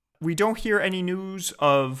 We don't hear any news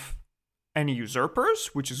of any usurpers,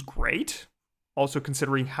 which is great. Also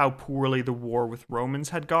considering how poorly the war with Romans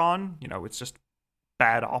had gone. You know, it's just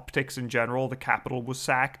bad optics in general. The capital was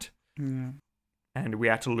sacked. And we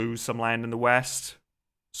had to lose some land in the west.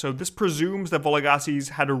 So this presumes that Vologases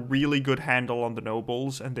had a really good handle on the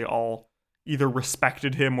nobles, and they all either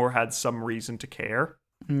respected him or had some reason to care.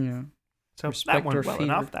 Yeah. So Respect that went well fear,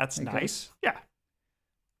 enough. That's I nice. guess. Yeah.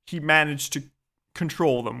 He managed to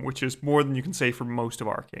control them, which is more than you can say for most of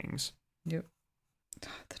our kings. Yep. The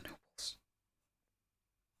nobles.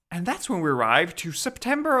 And that's when we arrive to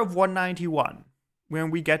September of 191, when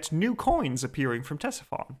we get new coins appearing from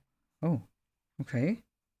Ctesiphon. Oh, okay.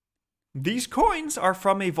 These coins are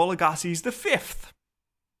from a Vologases V.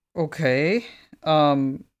 Okay.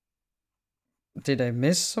 Did I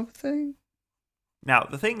miss something? Now,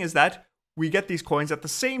 the thing is that we get these coins at the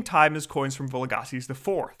same time as coins from Vologases IV,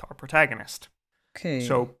 our protagonist. Okay.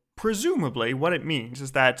 So, presumably, what it means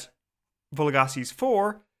is that Vologases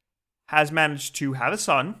IV has managed to have a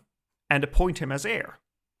son and appoint him as heir.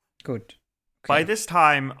 Good. Okay. By this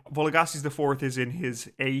time, Vologases IV is in his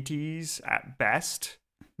 80s at best,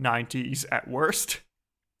 90s at worst.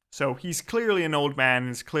 So he's clearly an old man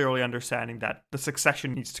and is clearly understanding that the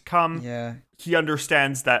succession needs to come. Yeah. He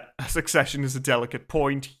understands that a succession is a delicate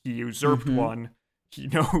point. He usurped one. He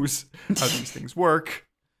knows how these things work.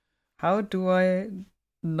 How do I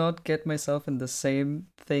not get myself in the same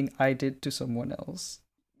thing I did to someone else?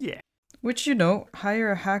 Yeah. Which, you know,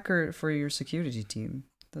 hire a hacker for your security team.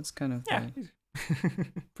 That's kind of... Yeah.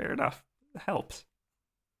 Fair enough. It helps.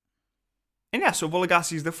 And yeah, so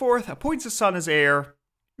Vologases IV appoints his son as heir.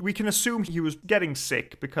 We can assume he was getting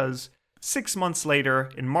sick because 6 months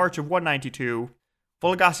later, in March of 192,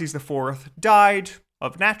 Vologases IV died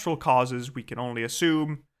of natural causes, we can only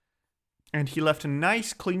assume, and he left a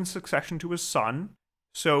nice clean succession to his son,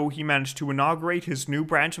 so he managed to inaugurate his new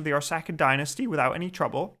branch of the Arsacid dynasty without any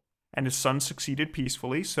trouble, and his son succeeded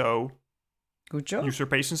peacefully, so good job.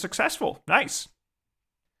 Usurpation successful. Nice.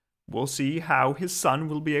 We'll see how his son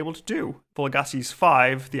will be able to do. Vologases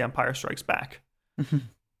V, The Empire Strikes Back.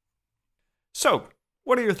 So,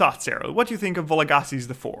 what are your thoughts, Sarah? What do you think of Vologases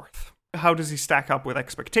IV? How does he stack up with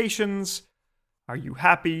expectations? Are you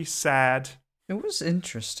happy, sad? It was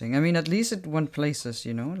interesting. I mean, at least it went places,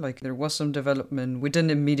 you know? Like, there was some development. We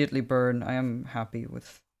didn't immediately burn. I am happy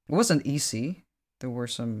with... It wasn't easy. There were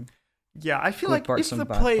some... Yeah, I feel like if the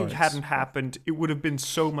plague hadn't happened, it would have been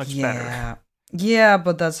so much better. Yeah,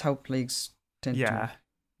 but that's how plagues tend to... Yeah.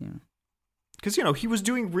 Because, you know, he was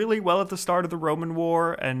doing really well at the start of the Roman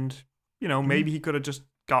War, and, you know, maybe he could have just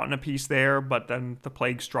gotten a piece there, but then the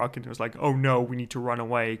plague struck, and it was like, oh no, we need to run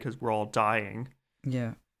away because we're all dying.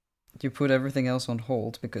 Yeah. You put everything else on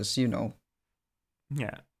hold because, you know.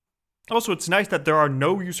 Yeah. Also, it's nice that there are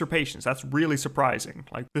no usurpations. That's really surprising.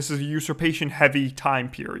 Like, this is a usurpation-heavy time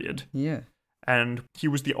period. Yeah. And he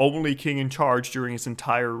was the only king in charge during his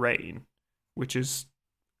entire reign, which is...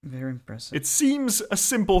 very impressive. It seems a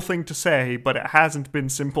simple thing to say, but it hasn't been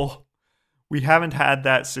simple. We haven't had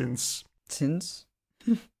that since... Since?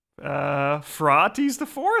 Phraates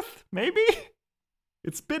IV, maybe?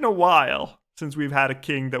 It's been a while since we've had a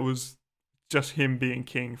king that was just him being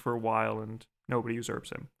king for a while and nobody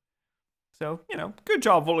usurps him. So, good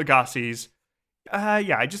job, Vologases.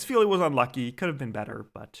 Yeah, I just feel it was unlucky. Could have been better,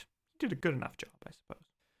 but he did a good enough job, I suppose.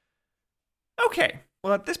 Okay,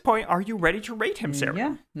 well, at this point, are you ready to rate him, Sarah?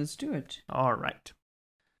 Yeah, let's do it. All right.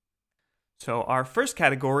 So our first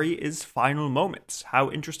category is final moments. How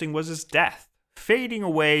interesting was his death? Fading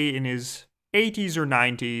away in his 80s or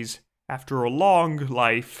 90s after a long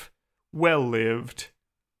life, well lived,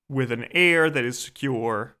 with an heir that is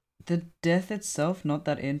secure. The death itself, not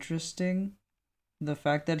that interesting. The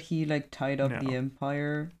fact that he tied up the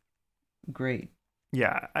empire, great.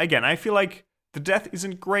 Yeah, again, I feel like the death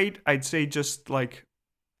isn't great. I'd say just a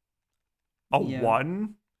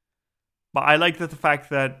 1. But I like the fact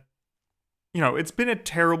that, it's been a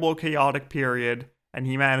terrible, chaotic period, and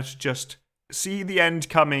he managed to just see the end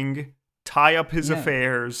coming, tie up his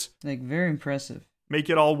affairs. Very impressive. Make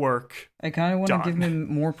it all work. I kind of want to give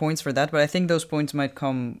him more points for that, but I think those points might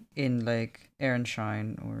come in,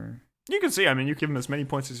 Ehrenschein or... You can see, you give him as many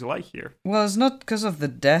points as you like here. Well, it's not because of the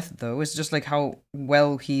death, though. It's just, how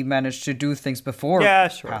well he managed to do things before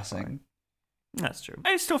passing. Fine. That's true.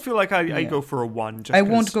 I still feel like I go for a 1. Just I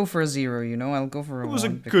won't go for a 0, I'll go for a 1. It was a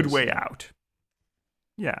good way out.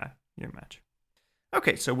 Yeah, your match.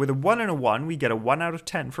 Okay, so with a 1 and a 1, we get a 1 out of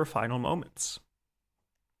 10 for final moments.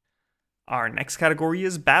 Our next category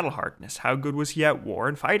is battle hardness. How good was he at war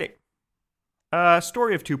and fighting?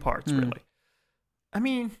 Story of 2 parts, really.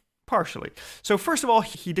 Partially. So first of all,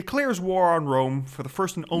 he declares war on Rome for the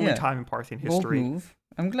first and only time in Parthian history. Bold move.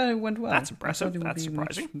 I'm glad it went well. That's impressive. That's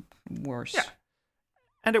surprising. Worse. Yeah.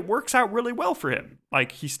 And it works out really well for him.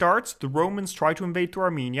 He starts, the Romans try to invade through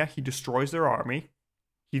Armenia, he destroys their army.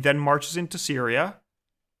 He then marches into Syria,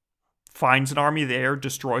 finds an army there,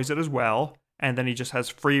 destroys it as well, and then he just has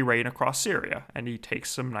free reign across Syria, and he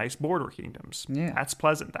takes some nice border kingdoms. Yeah. That's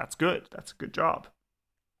pleasant. That's good. That's a good job.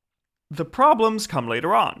 The problems come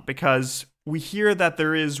later on, because we hear that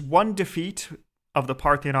there is one defeat of the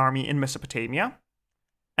Parthian army in Mesopotamia,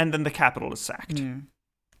 and then the capital is sacked. Yeah.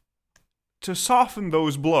 To soften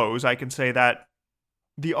those blows, I can say that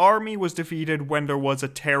the army was defeated when there was a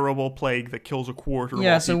terrible plague that kills a quarter of all people.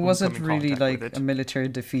 Yeah, so was it really a military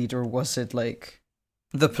defeat, or was it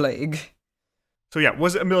the plague? So yeah,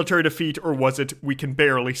 was it a military defeat, or was it we can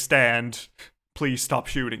barely stand, please stop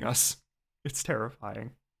shooting us? It's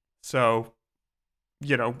terrifying. So,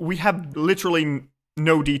 we have literally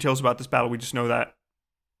no details about this battle. We just know that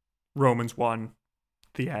Romans won.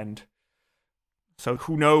 The end. So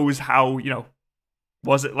who knows how,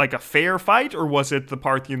 was it a fair fight, or was it the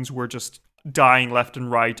Parthians were just dying left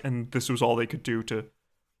and right and this was all they could do to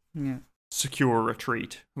secure a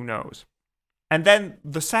retreat? Who knows? And then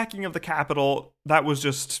the sacking of the capital, that was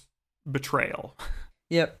just betrayal.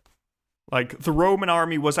 Yep. The Roman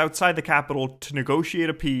army was outside the capital to negotiate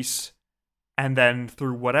a peace, and then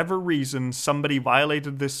through whatever reason, somebody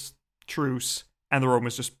violated this truce, and the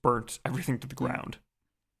Romans just burnt everything to the ground.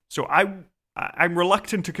 So I'm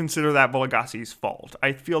reluctant to consider that Vologases' fault.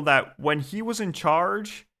 I feel that when he was in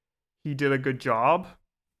charge, he did a good job.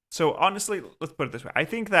 So honestly, let's put it this way. I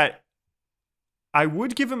think that I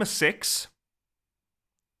would give him a 6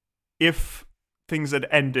 if things had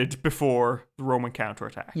ended before the Roman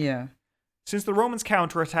counterattack. Yeah. Since the Romans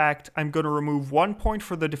counterattacked, I'm going to remove 1 point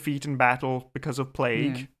for the defeat in battle because of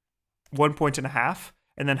plague, 1.5 points,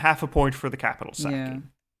 and then half a point for the capital sacking. Yeah.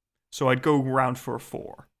 So I'd go around for a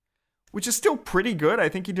 4, which is still pretty good. I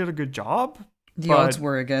think he did a good job. The odds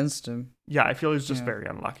were against him. Yeah, I feel he's just very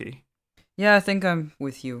unlucky. Yeah, I think I'm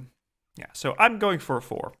with you. Yeah, so I'm going for a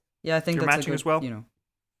 4. Yeah, I think you're that's matching a good, as well.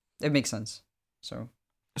 It makes sense.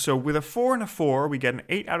 So with a 4 and a 4, we get an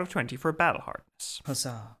 8 out of 20 for battle hardness.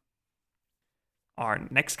 Huzzah. Our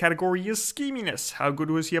next category is scheminess. How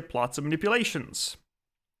good was he at plots and manipulations?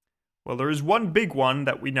 Well, there is one big one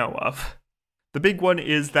that we know of. The big one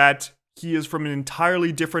is that he is from an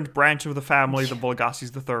entirely different branch of the family than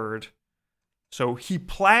Vologases III. So he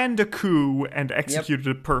planned a coup and executed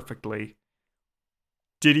it perfectly.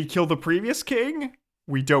 Did he kill the previous king?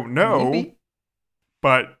 We don't know. Maybe.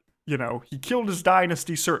 But, he killed his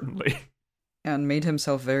dynasty, certainly. And made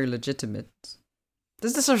himself very legitimate.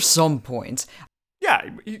 This deserves some points.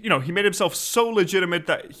 Yeah, he made himself so legitimate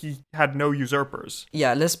that he had no usurpers.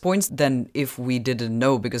 Yeah, less points than if we didn't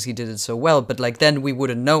know because he did it so well, but then we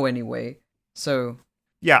wouldn't know anyway. So...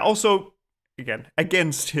 Yeah, also, again,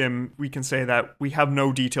 against him, we can say that we have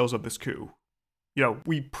no details of this coup.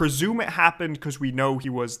 We presume it happened because we know he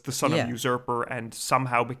was the son of a usurper and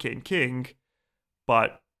somehow became king,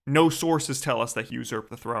 but no sources tell us that he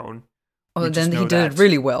usurped the throne. Oh, then he did it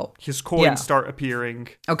really well. His coins start appearing.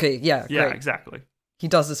 Okay, yeah, Yeah, great. exactly. He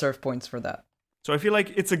does deserve points for that. So I feel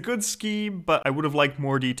like it's a good scheme, but I would have liked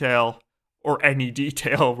more detail, or any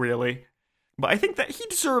detail, really. But I think that he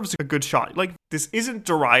deserves a good shot. Like, this isn't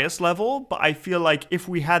Darius level, but I feel like if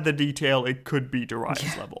we had the detail, it could be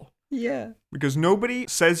Darius level. Yeah. Because nobody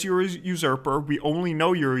says you're a usurper. We only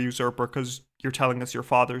know you're a usurper because you're telling us your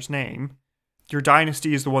father's name. Your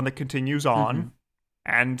dynasty is the one that continues on.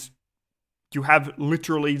 And you have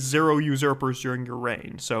literally 0 usurpers during your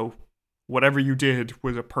reign. So whatever you did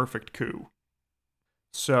was a perfect coup.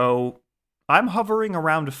 So I'm hovering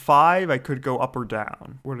around a 5. I could go up or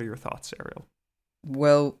down. What are your thoughts, Ariel?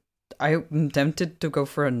 Well, I'm tempted to go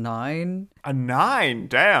for a 9. A 9?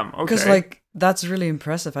 Damn. Okay. Because, like, that's really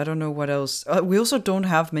impressive. I don't know what else. We also don't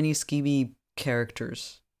have many schemy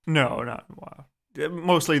characters. No, not wow.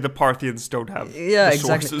 Mostly the Parthians don't have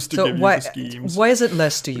sources to so give you the schemes. Why is it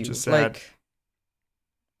less to you? Like,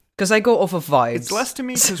 because I go off of vibes. It's less to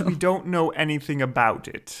me because we don't know anything about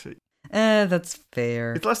it. That's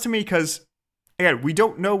fair. It's less to me because, again, we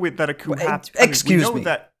don't know that a coup happened. Excuse me. We know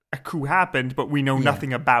that a coup happened, but we know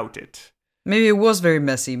nothing about it. Maybe it was very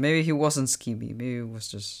messy. Maybe he wasn't schemy. Maybe it was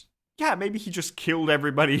just... Yeah, maybe he just killed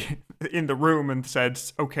everybody in the room and said,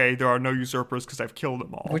 okay, there are no usurpers because I've killed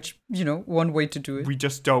them all. Which, one way to do it. We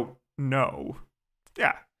just don't know.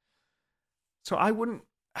 Yeah. So I wouldn't...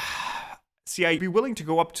 See, I'd be willing to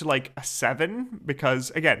go up to like a 7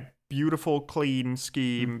 because, again, beautiful, clean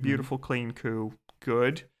scheme, beautiful, clean coup,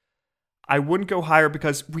 good. I wouldn't go higher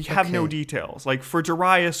because we have no details. Like for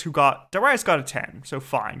Darius got a 10, so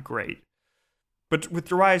fine, great. But with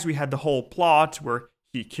Darius, we had the whole plot where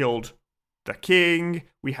he killed the king.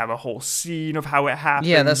 We have a whole scene of how it happened.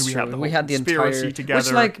 Yeah, that's we true. Have the whole we had the conspiracy entire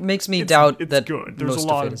together. Which makes me doubt it's that good. There's most a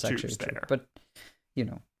lot of it is actually juice true. there. But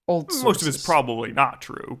old sources. Most of it's probably not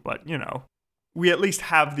true, but we at least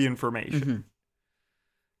have the information.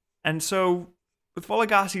 And so with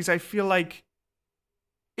Vologases, I feel like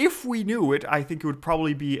if we knew it, I think it would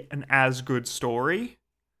probably be an as good story.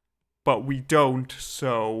 But we don't,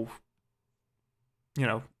 so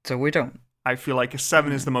So we don't. I feel like a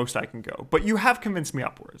 7 is the most I can go. But you have convinced me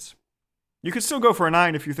upwards. You could still go for a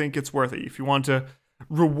 9 if you think it's worth it. If you want to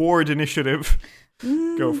reward initiative,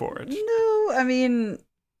 go for it. No, I mean,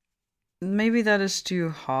 maybe that is too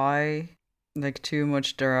high. Like, too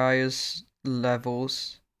much Darius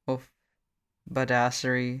levels of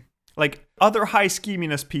badassery. Like, other high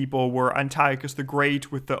scheminess people were Antiochus the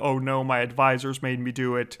Great with the, oh no, my advisors made me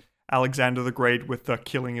do it. Alexander the Great with the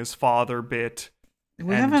killing his father bit.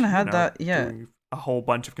 We haven't had that yet. Doing a whole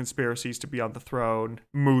bunch of conspiracies to be on the throne.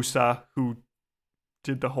 Musa, who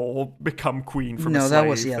did the whole become queen from a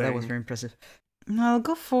slave thing. That was very impressive. I'll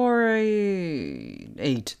go for a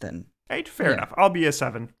 8 then. 8? Fair enough. I'll be a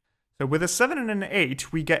 7. So with a 7 and an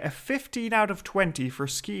 8, we get a 15 out of 20 for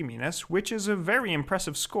scheminess, which is a very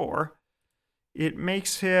impressive score. It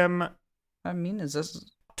makes him... I mean, is this...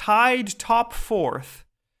 tied top 4th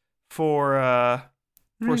for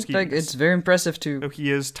scheminess. Like, it's very impressive to... So he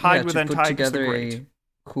is tied with Antiochus the together Great. A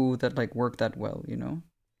coup that, worked that well,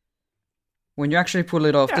 When you actually pull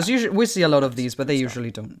it off. Because usually we see a lot of these, but they usually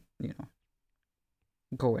don't,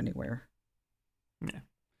 go anywhere. Yeah.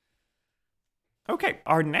 Okay,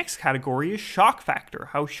 our next category is shock factor.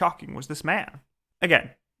 How shocking was this man? Again,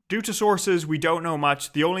 due to sources, we don't know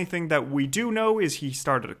much. The only thing that we do know is he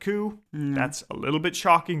started a coup. That's a little bit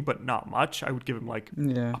shocking, but not much. I would give him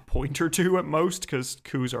a point or 2 at most, because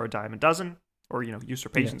coups are a dime a dozen, or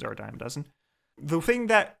usurpations are a dime a dozen. The thing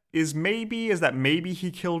that is that maybe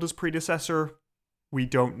he killed his predecessor. We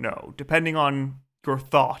don't know. Depending on your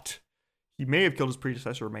thought, he may have killed his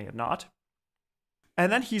predecessor or may have not. And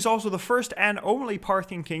then he's also the first and only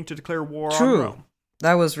Parthian king to declare war on Rome.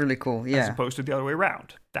 That was really cool, yeah. As opposed to the other way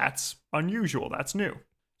around. That's unusual. That's new.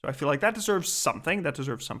 So I feel like that deserves something. That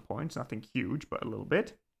deserves some points. Nothing huge, but a little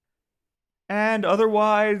bit. And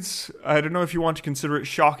otherwise, I don't know if you want to consider it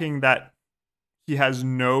shocking that he has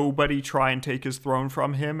nobody try and take his throne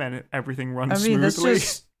from him and everything runs smoothly.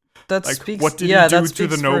 That speaks... What did he do to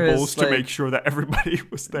the nobles to make sure that everybody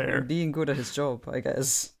was there? Being good at his job, I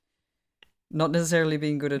guess. Not necessarily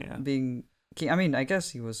being good at being king. I mean, I guess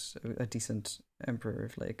he was a decent emperor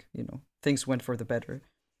if, things went for the better.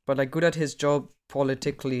 But, good at his job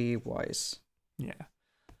politically wise. Yeah.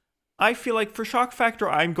 I feel like for shock factor,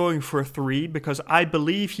 I'm going for a 3 because I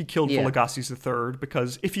believe he killed Vologases III.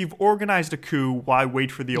 Because if you've organized a coup, why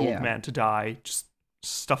wait for the old man to die? Just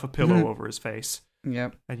stuff a pillow over his face.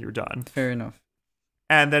 Yep. And you're done. Fair enough.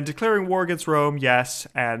 And then declaring war against Rome, yes.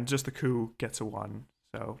 And just the coup gets a 1.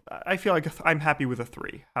 So I feel like I'm happy with a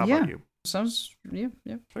 3. How about you? Sounds, yeah.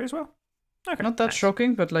 3 as well? Okay. Not that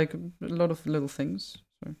shocking, but a lot of little things.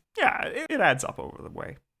 So. Yeah, it adds up over the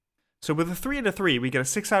way. So with a 3 and a 3, we get a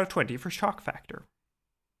 6 out of 20 for shock factor.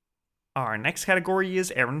 Our next category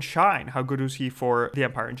is Aaron Shine. How good was he for the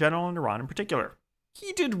Empire in general and Iran in particular?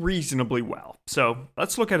 He did reasonably well. So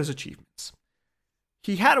let's look at his achievements.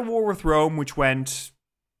 He had a war with Rome, which went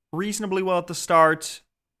reasonably well at the start,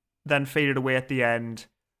 then faded away at the end.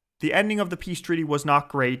 The ending of the peace treaty was not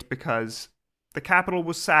great because the capital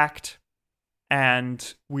was sacked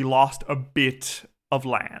and we lost a bit of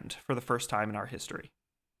land for the first time in our history,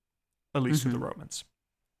 at least to the Romans.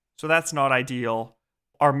 So that's not ideal.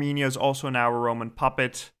 Armenia is also now a Roman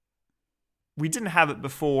puppet. We didn't have it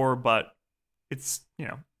before, but it's,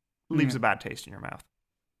 leaves a bad taste in your mouth.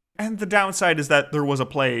 And the downside is that there was a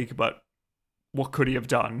plague, but what could he have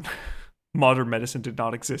done? Modern medicine did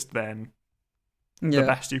not exist then. The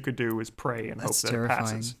best you could do is pray and hope that it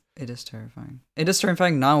passes. It is terrifying. It is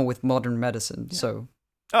terrifying now with modern medicine, so...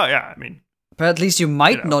 Oh, yeah, I mean... But at least you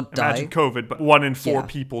might not die. Imagine COVID, but 1 in 4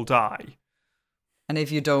 people die. And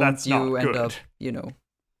if you don't, you end up,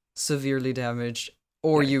 severely damaged.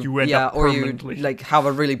 Or you end up permanently. Or you, have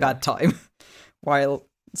a really bad time while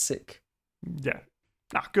sick. Yeah,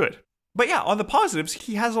 not good. But yeah, on the positives,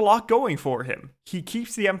 he has a lot going for him. He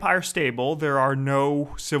keeps the empire stable. There are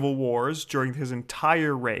no civil wars during his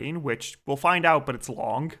entire reign, which we'll find out, but it's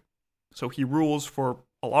long. So he rules for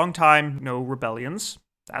a long time, no rebellions.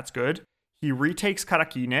 That's good. He retakes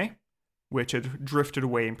Karakine, which had drifted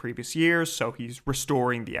away in previous years, so he's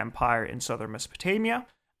restoring the empire in southern Mesopotamia.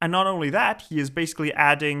 And not only that, he is basically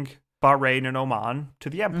adding Bahrain and Oman to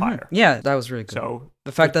the empire. Yeah, that was really good. So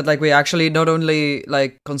the fact that we actually not only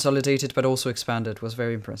consolidated but also expanded was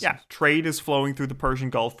very impressive. Yeah, trade is flowing through the Persian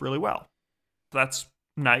Gulf really well. That's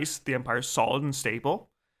nice. The empire's solid and stable.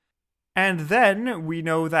 And then we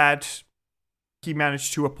know that he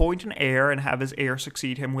managed to appoint an heir and have his heir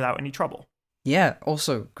succeed him without any trouble. Yeah,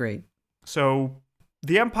 also great. So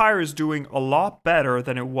the empire is doing a lot better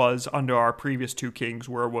than it was under our previous 2 kings,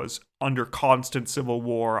 where it was under constant civil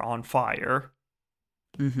war on fire.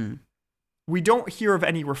 We don't hear of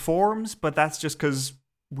any reforms, but that's just because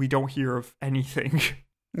we don't hear of anything.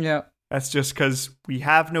 Yeah. That's just because we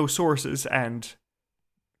have no sources, and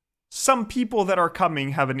some people that are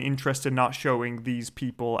coming have an interest in not showing these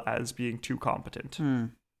people as being too competent.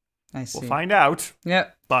 I see. We'll find out.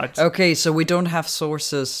 Yeah. But okay, so we don't have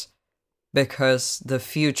sources because the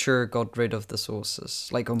future got rid of the sources,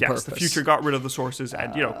 on purpose. Yes, the future got rid of the sources,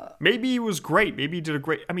 and, maybe he was great. Maybe he did a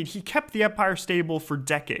great... I mean, he kept the empire stable for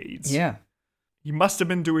decades. Yeah. He must have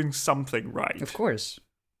been doing something right. Of course.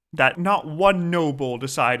 That not one noble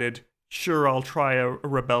decided, sure, I'll try a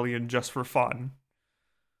rebellion just for fun.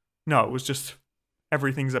 No, it was just,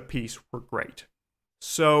 everything's at peace, we're great.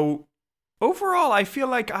 So, overall, I feel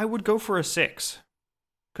like I would go for a 6.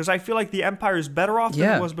 Because I feel like the empire is better off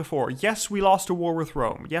than it was before. Yes, we lost a war with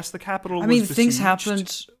Rome. Yes, the capital was besieged. Things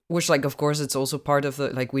happened, which, of course, it's also part of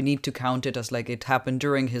the, we need to count it as, it happened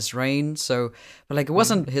during his reign. So, but, it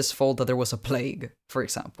wasn't his fault that there was a plague, for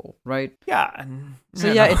example, right? Yeah.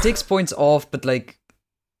 It takes points off, but, it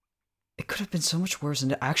could have been so much worse,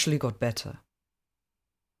 and it actually got better.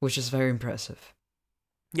 Which is very impressive.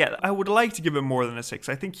 Yeah, I would like to give him more than a 6.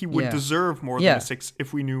 I think he would deserve more than a 6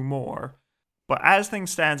 if we knew more. But as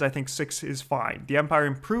things stand, I think 6 is fine. The empire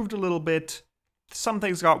improved a little bit. Some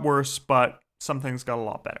things got worse, but some things got a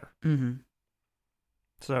lot better.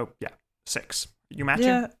 So, 6. You matching?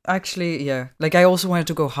 Yeah, actually, yeah. I also wanted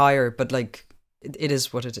to go higher, but, it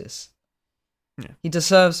is what it is. Yeah. He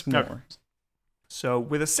deserves more. Okay. So,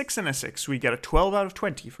 with a 6 and a 6, we get a 12 out of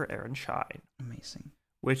 20 for Aaron Shine. Amazing.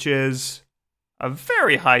 Which is a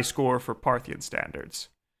very high score for Parthian standards.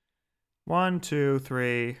 1, 2,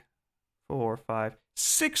 3, 4, 5.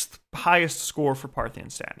 6th highest score for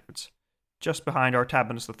Parthian standards. Just behind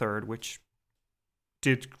Artabanus III, which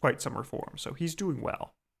did quite some reform. So he's doing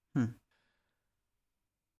well.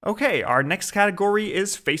 Okay, our next category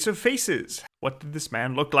is Face of Faces. What did this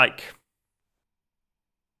man look like?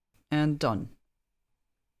 And done.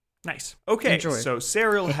 Nice. Okay, Enjoy. So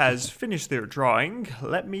Cyril has finished their drawing.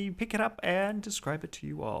 Let me pick it up and describe it to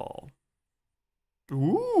you all.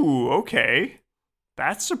 Ooh, okay.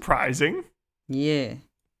 That's surprising. Yeah.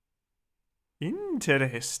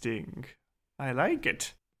 Interesting. I like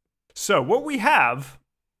it. So what we have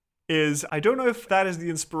is, I don't know if that is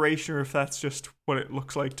the inspiration or if that's just what it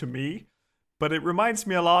looks like to me, but it reminds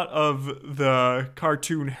me a lot of the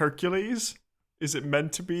cartoon Hercules. Is it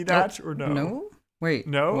meant to be that or no? No. Wait.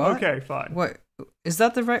 No? What? Okay, fine. What? Is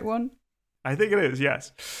that the right one? I think it is,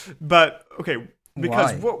 yes. But, okay,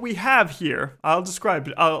 because what we have here, I'll describe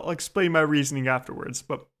it. I'll explain my reasoning afterwards.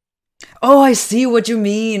 But Oh, I see what you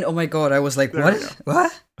mean. Oh my god, I was like, There what?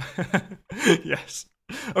 What? Yes.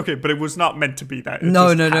 Okay, but it was not meant to be that. It No,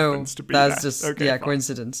 just no, no. happens to be That's that. just, Okay, yeah, fine.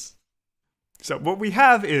 coincidence. So what we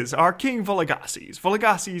have is our King Vologases.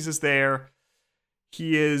 Vologases is there.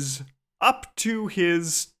 He is up to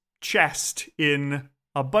his chest in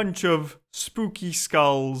a bunch of spooky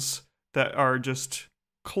skulls that are just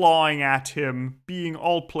clawing at him, being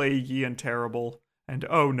all plaguey and terrible. And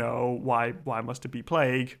oh no, why must it be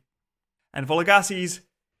plague? And Vologases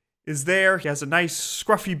is there. He has a nice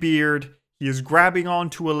scruffy beard. He is grabbing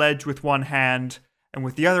onto a ledge with one hand, and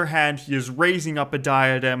with the other hand, he is raising up a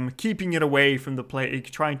diadem, keeping it away from the plague,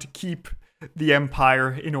 trying to keep the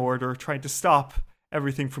empire in order, trying to stop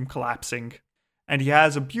everything from collapsing. And he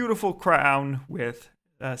has a beautiful crown with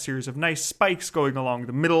a series of nice spikes going along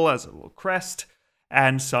the middle as a little crest,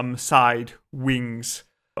 and some side wings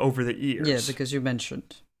over the ears. Yeah, because you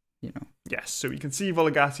mentioned, Yes, so you can see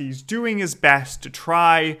Vologases doing his best to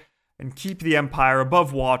try and keep the empire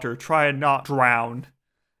above water, try and not drown.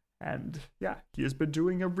 And yeah, he has been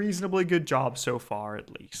doing a reasonably good job so far,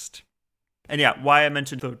 at least. And yeah, why I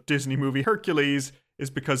mentioned the Disney movie Hercules is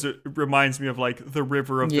because it reminds me of like the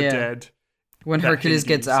River of the Dead. When Hercules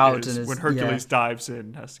gets out and when Hercules dives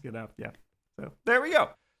in, has to get out. Yeah. So there we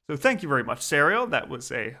go. So thank you very much, Serial. That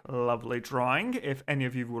was a lovely drawing. If any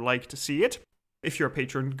of you would like to see it, if you're a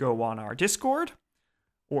patron, go on our Discord.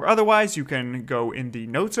 Or otherwise, you can go in the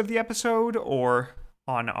notes of the episode or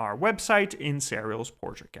on our website in Serial's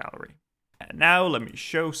portrait gallery. And now let me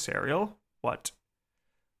show Serial what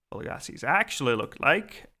Vologases actually look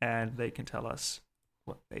like, and they can tell us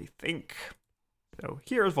what they think. So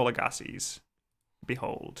here's Vologases.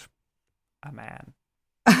 Behold, a man.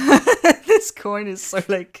 This coin is so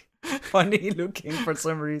like funny looking for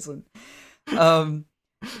some reason.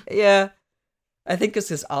 Yeah. I think because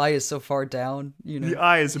his eye is so far down, The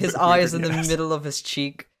eye is his eye is in the middle of his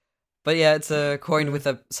cheek. But yeah, it's a coin with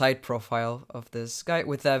a side profile of this guy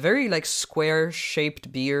with a very like square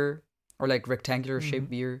shaped beard or like rectangular shaped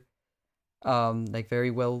beard. Like very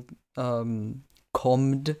well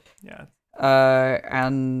combed. Yeah.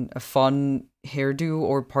 And a fun hairdo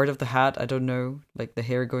or part of the hat, I don't know, like the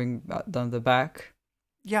hair going down the back.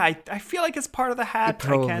 Yeah, I feel like it's part of the hat.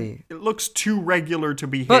 Probably. It looks too regular to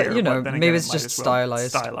be but, hair. But maybe it's just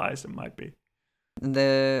stylized. Stylized, it might be. And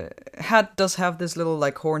the hat does have this little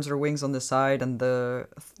like horns or wings on the side and the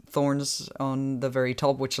thorns on the very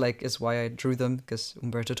top, which like is why I drew them, because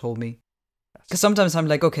Umberto told me. Because sometimes I'm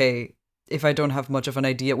like, okay, if I don't have much of an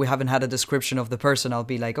idea, we haven't had a description of the person, I'll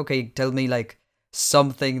be like, okay, tell me like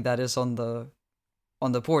something that is on the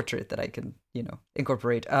portrait that I can,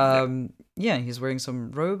 incorporate. Yeah, he's wearing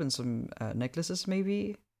some robe and some necklaces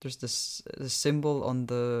maybe. There's this symbol on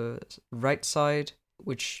the right side,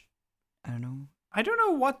 which, I don't know. I don't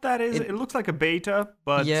know what that is. It looks like a beta,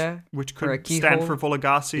 but which could stand for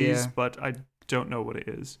Vologases, but I don't know what it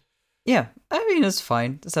is. Yeah, I mean, it's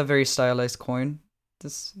fine. It's a very stylized coin.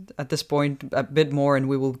 At this point, a bit more and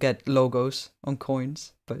we will get logos on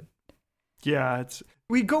coins, but... Yeah,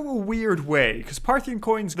 we go a weird way, because Parthian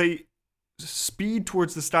coins, they speed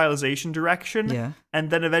towards the stylization direction, and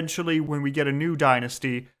then eventually, when we get a new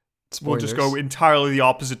dynasty, we'll just go entirely the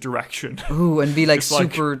opposite direction. Ooh, and be like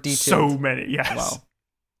super detailed. So many, yes. Wow.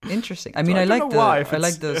 Interesting. I mean, I like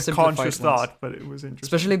the simplified conscious thought, but it was interesting.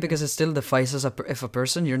 Especially because it still defies if a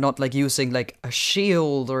person. You're not like using like a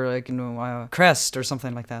shield or like a crest or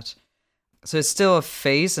something like that. So it's still a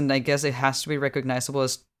face, and I guess it has to be recognizable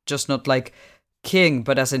as just not like king,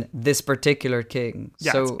 but as in this particular king.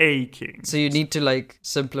 Yeah, so, it's a king. So you need to like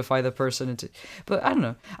simplify the person into. But I don't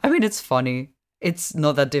know. I mean, it's funny. It's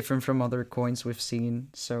not that different from other coins we've seen.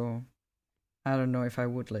 So I don't know if I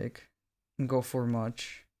would like go for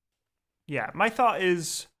much. Yeah, my thought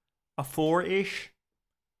is a 4-ish.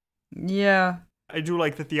 Yeah. I do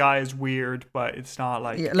like that the eye is weird, but it's not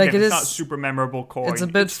like, it's not super memorable coin. It's a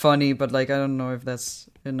bit funny, but like I don't know if that's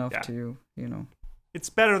enough to, It's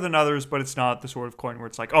better than others, but it's not the sort of coin where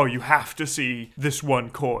it's like, oh, you have to see this one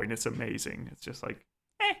coin. It's amazing. It's just like,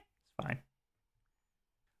 fine.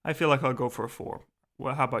 I feel like I'll go for a 4.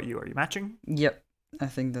 Well, how about you? Are you matching? Yep. I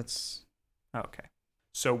think that's... Okay.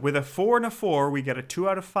 So with a 4 and a 4, we get a 2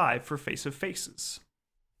 out of 5 for Face of Faces.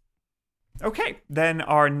 Okay, then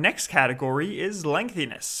our next category is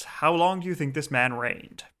lengthiness. How long do you think this man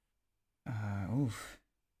reigned?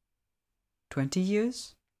 20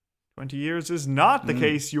 years? 20 years is not the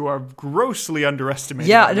case. You are grossly underestimating.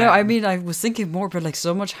 Yeah, no, I mean, I was thinking more, but like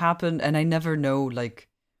so much happened and I never know, like...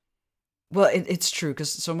 Well, it's true,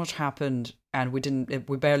 because so much happened and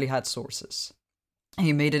we barely had sources.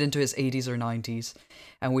 He made it into his 80s or 90s,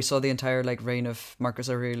 and we saw the entire like reign of Marcus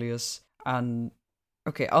Aurelius. And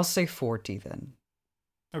okay, I'll say 40 then.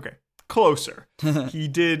 Okay, closer. He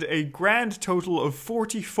did a grand total of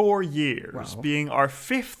 44 years, Wow. being our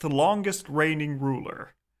 5th longest reigning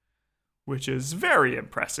ruler, which is very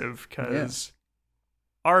impressive because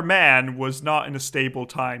our man was not in a stable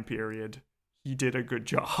time period. He did a good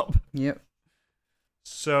job. Yep.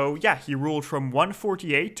 So, yeah, he ruled from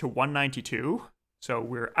 148 to 192. So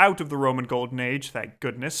we're out of the Roman Golden Age, thank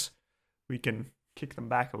goodness. We can kick them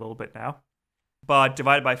back a little bit now. But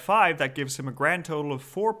divided by 5, that gives him a grand total of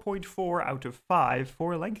 4.4 out of 5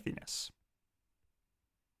 for lengthiness.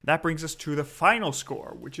 That brings us to the final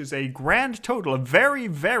score, which is a grand total, a very,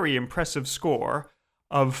 very impressive score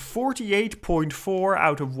of 48.4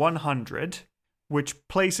 out of 100, which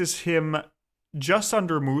places him just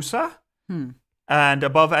under Musa, and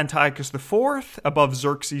above Antiochus IV, above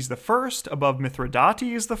Xerxes I, above Mithridates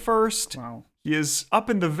I. Wow. He is up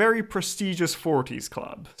in the very prestigious 40s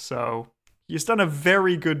club, so he's done a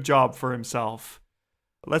very good job for himself.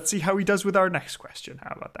 Let's see how he does with our next question.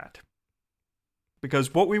 How about that?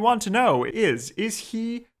 Because what we want to know is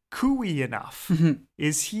he coup-y enough?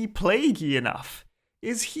 Is he plaguey enough?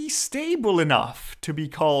 Is he stable enough to be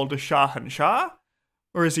called a Shahanshah?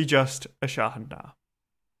 Or is he just a Shahanah?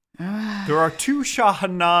 There are 2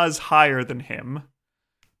 Shahanahs higher than him,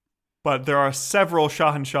 but there are several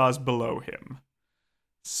Shahanshahs below him.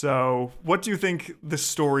 So, what do you think this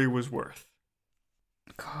story was worth?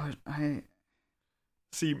 God,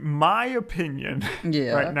 See, my opinion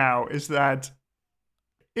Yeah. right now is that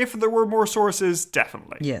if there were more sources,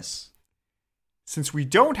 definitely. Yes. Since we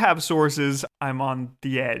don't have sources, I'm on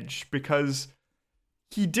the edge because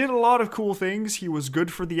he did a lot of cool things. He was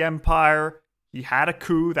good for the empire. He had a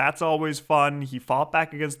coup. That's always fun. He fought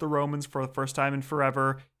back against the Romans for the first time in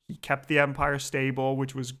forever. He kept the empire stable,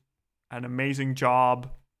 which was an amazing job.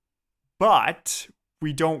 But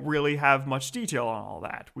we don't really have much detail on all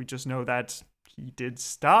that. We just know that he did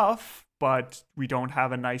stuff, but we don't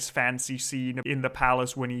have a nice fancy scene in the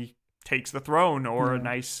palace when he takes the throne or a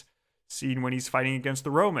nice scene when he's fighting against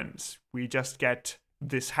the Romans. We just get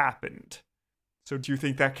this happened. So do you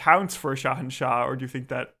think that counts for a Shahanshah, or do you think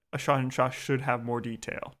that a Shahanshah should have more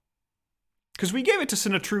detail? Because we gave it to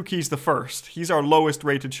Sinatrukes I. He's our lowest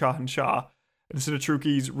rated Shahanshah. And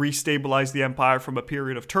Sinatrukes restabilized the empire from a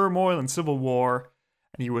period of turmoil and civil war.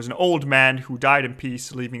 And he was an old man who died in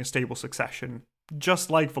peace, leaving a stable succession, just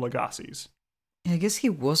like Vologases. I guess he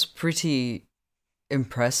was pretty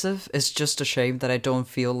impressive. It's just a shame that I don't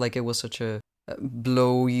feel like it was such a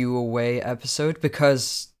blow you away episode,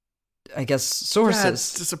 because I guess sources. Yeah,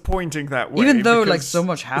 it's disappointing that way. Even though like so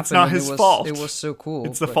much happened, it's not and his fault. It was so cool.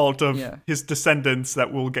 It's the fault of his descendants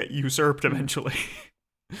that will get usurped eventually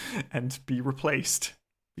and be replaced,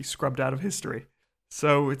 be scrubbed out of history.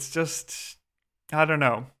 So it's just, I don't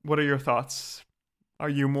know. What are your thoughts? Are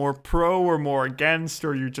you more pro or more against,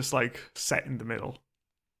 or are you just like set in the middle?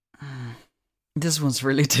 This one's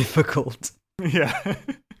really difficult. Yeah.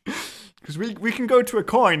 Because we can go to a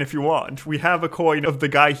coin if you want. We have a coin of the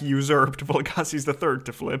guy he usurped, Vologases III,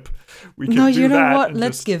 to flip. We can No, do you know that what?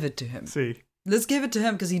 Let's give it to him. See. Let's give it to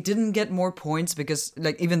him because he didn't get more points because,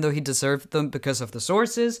 like, even though he deserved them because of the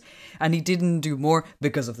sources, and he didn't do more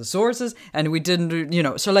because of the sources, and we didn't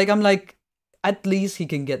do, so like, I'm like, at least he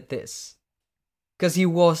can get this. Because he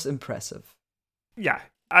was impressive. Yeah,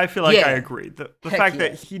 I feel like I agree. The fact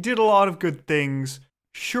that he did a lot of good things.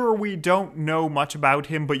 Sure, we don't know much about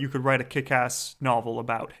him, but you could write a kick-ass novel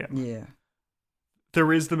about him. Yeah.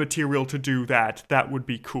 There is the material to do that. That would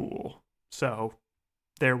be cool. So,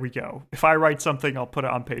 there we go. If I write something, I'll put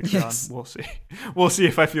it on Patreon. Yes. We'll see. We'll see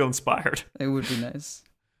if I feel inspired. It would be nice.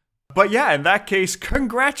 But yeah, in that case,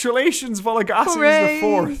 congratulations,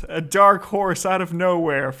 Vologases IV, a dark horse out of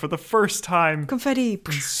nowhere for the first time. Confetti.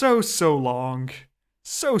 In so long.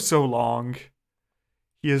 So long.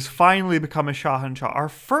 He has finally become a Shahanshah. Our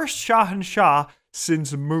first Shahanshah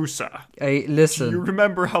since Musa. Hey, listen. Do you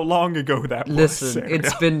remember how long ago that was? Listen,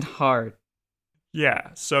 it's been hard.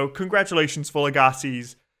 Yeah, so congratulations,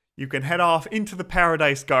 Vologases. You can head off into the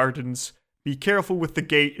Paradise Gardens. Be careful with the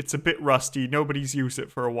gate. It's a bit rusty. Nobody's used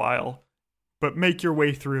it for a while. But make your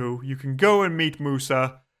way through. You can go and meet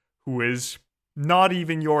Musa, who is not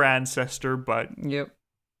even your ancestor, but,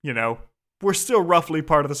 we're still roughly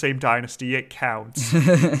part of the same dynasty. It counts.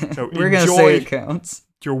 So We're going to say it counts.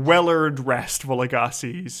 Your well-earned rest,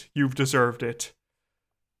 Vologases. You've deserved it.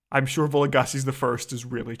 I'm sure Vologases I is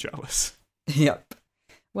really jealous. Yep.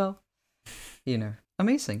 Well,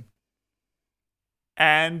 amazing.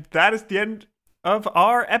 And that is the end of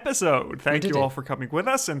our episode. Thank did you all it. for coming with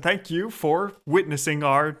us, and thank you for witnessing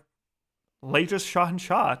our latest shot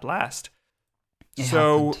at last. It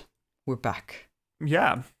happened. We're back.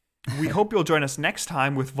 Yeah. We hope you'll join us next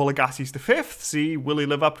time with Vologases V. See, will he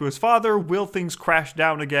live up to his father? Will things crash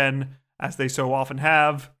down again, as they so often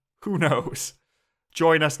have? Who knows?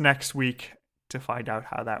 Join us next week to find out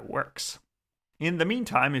how that works. In the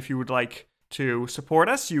meantime, if you would like to support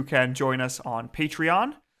us, you can join us on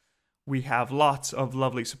Patreon. We have lots of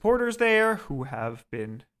lovely supporters there who have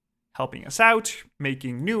been helping us out,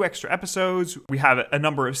 making new extra episodes. We have a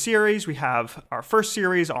number of series. We have our first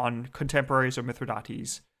series on contemporaries of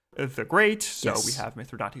Mithridates the Great. So we have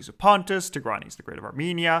Mithridates of Pontus, Tigranes the Great of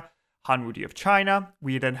Armenia, Hanwudi of China.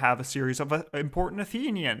 We then have a series of important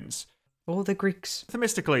Athenians. All the Greeks.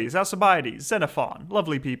 Themistocles, Alcibiades, Xenophon,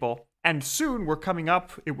 lovely people. And soon we're coming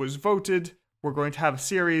up, it was voted, we're going to have a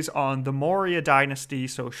series on the Maurya dynasty,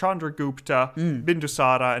 so Chandragupta,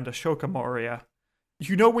 Bindusara, and Ashoka Maurya.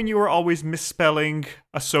 You know when you were always misspelling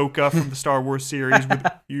Ahsoka from the Star Wars series, with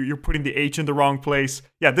you're putting the H in the wrong place?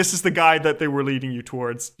 Yeah, this is the guy that they were leading you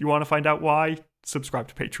towards. You want to find out why? Subscribe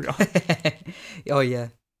to Patreon. Oh yeah.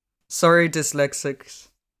 Sorry, dyslexics.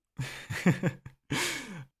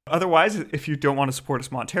 Otherwise, if you don't want to support us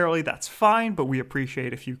monetarily, that's fine, but we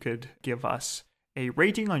appreciate if you could give us a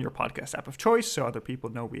rating on your podcast app of choice so other people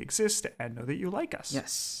know we exist and know that you like us.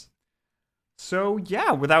 Yes. So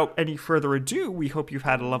yeah, without any further ado, we hope you've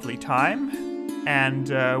had a lovely time,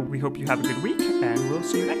 and we hope you have a good week, and we'll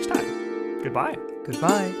see you next time. Goodbye.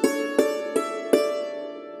 Goodbye.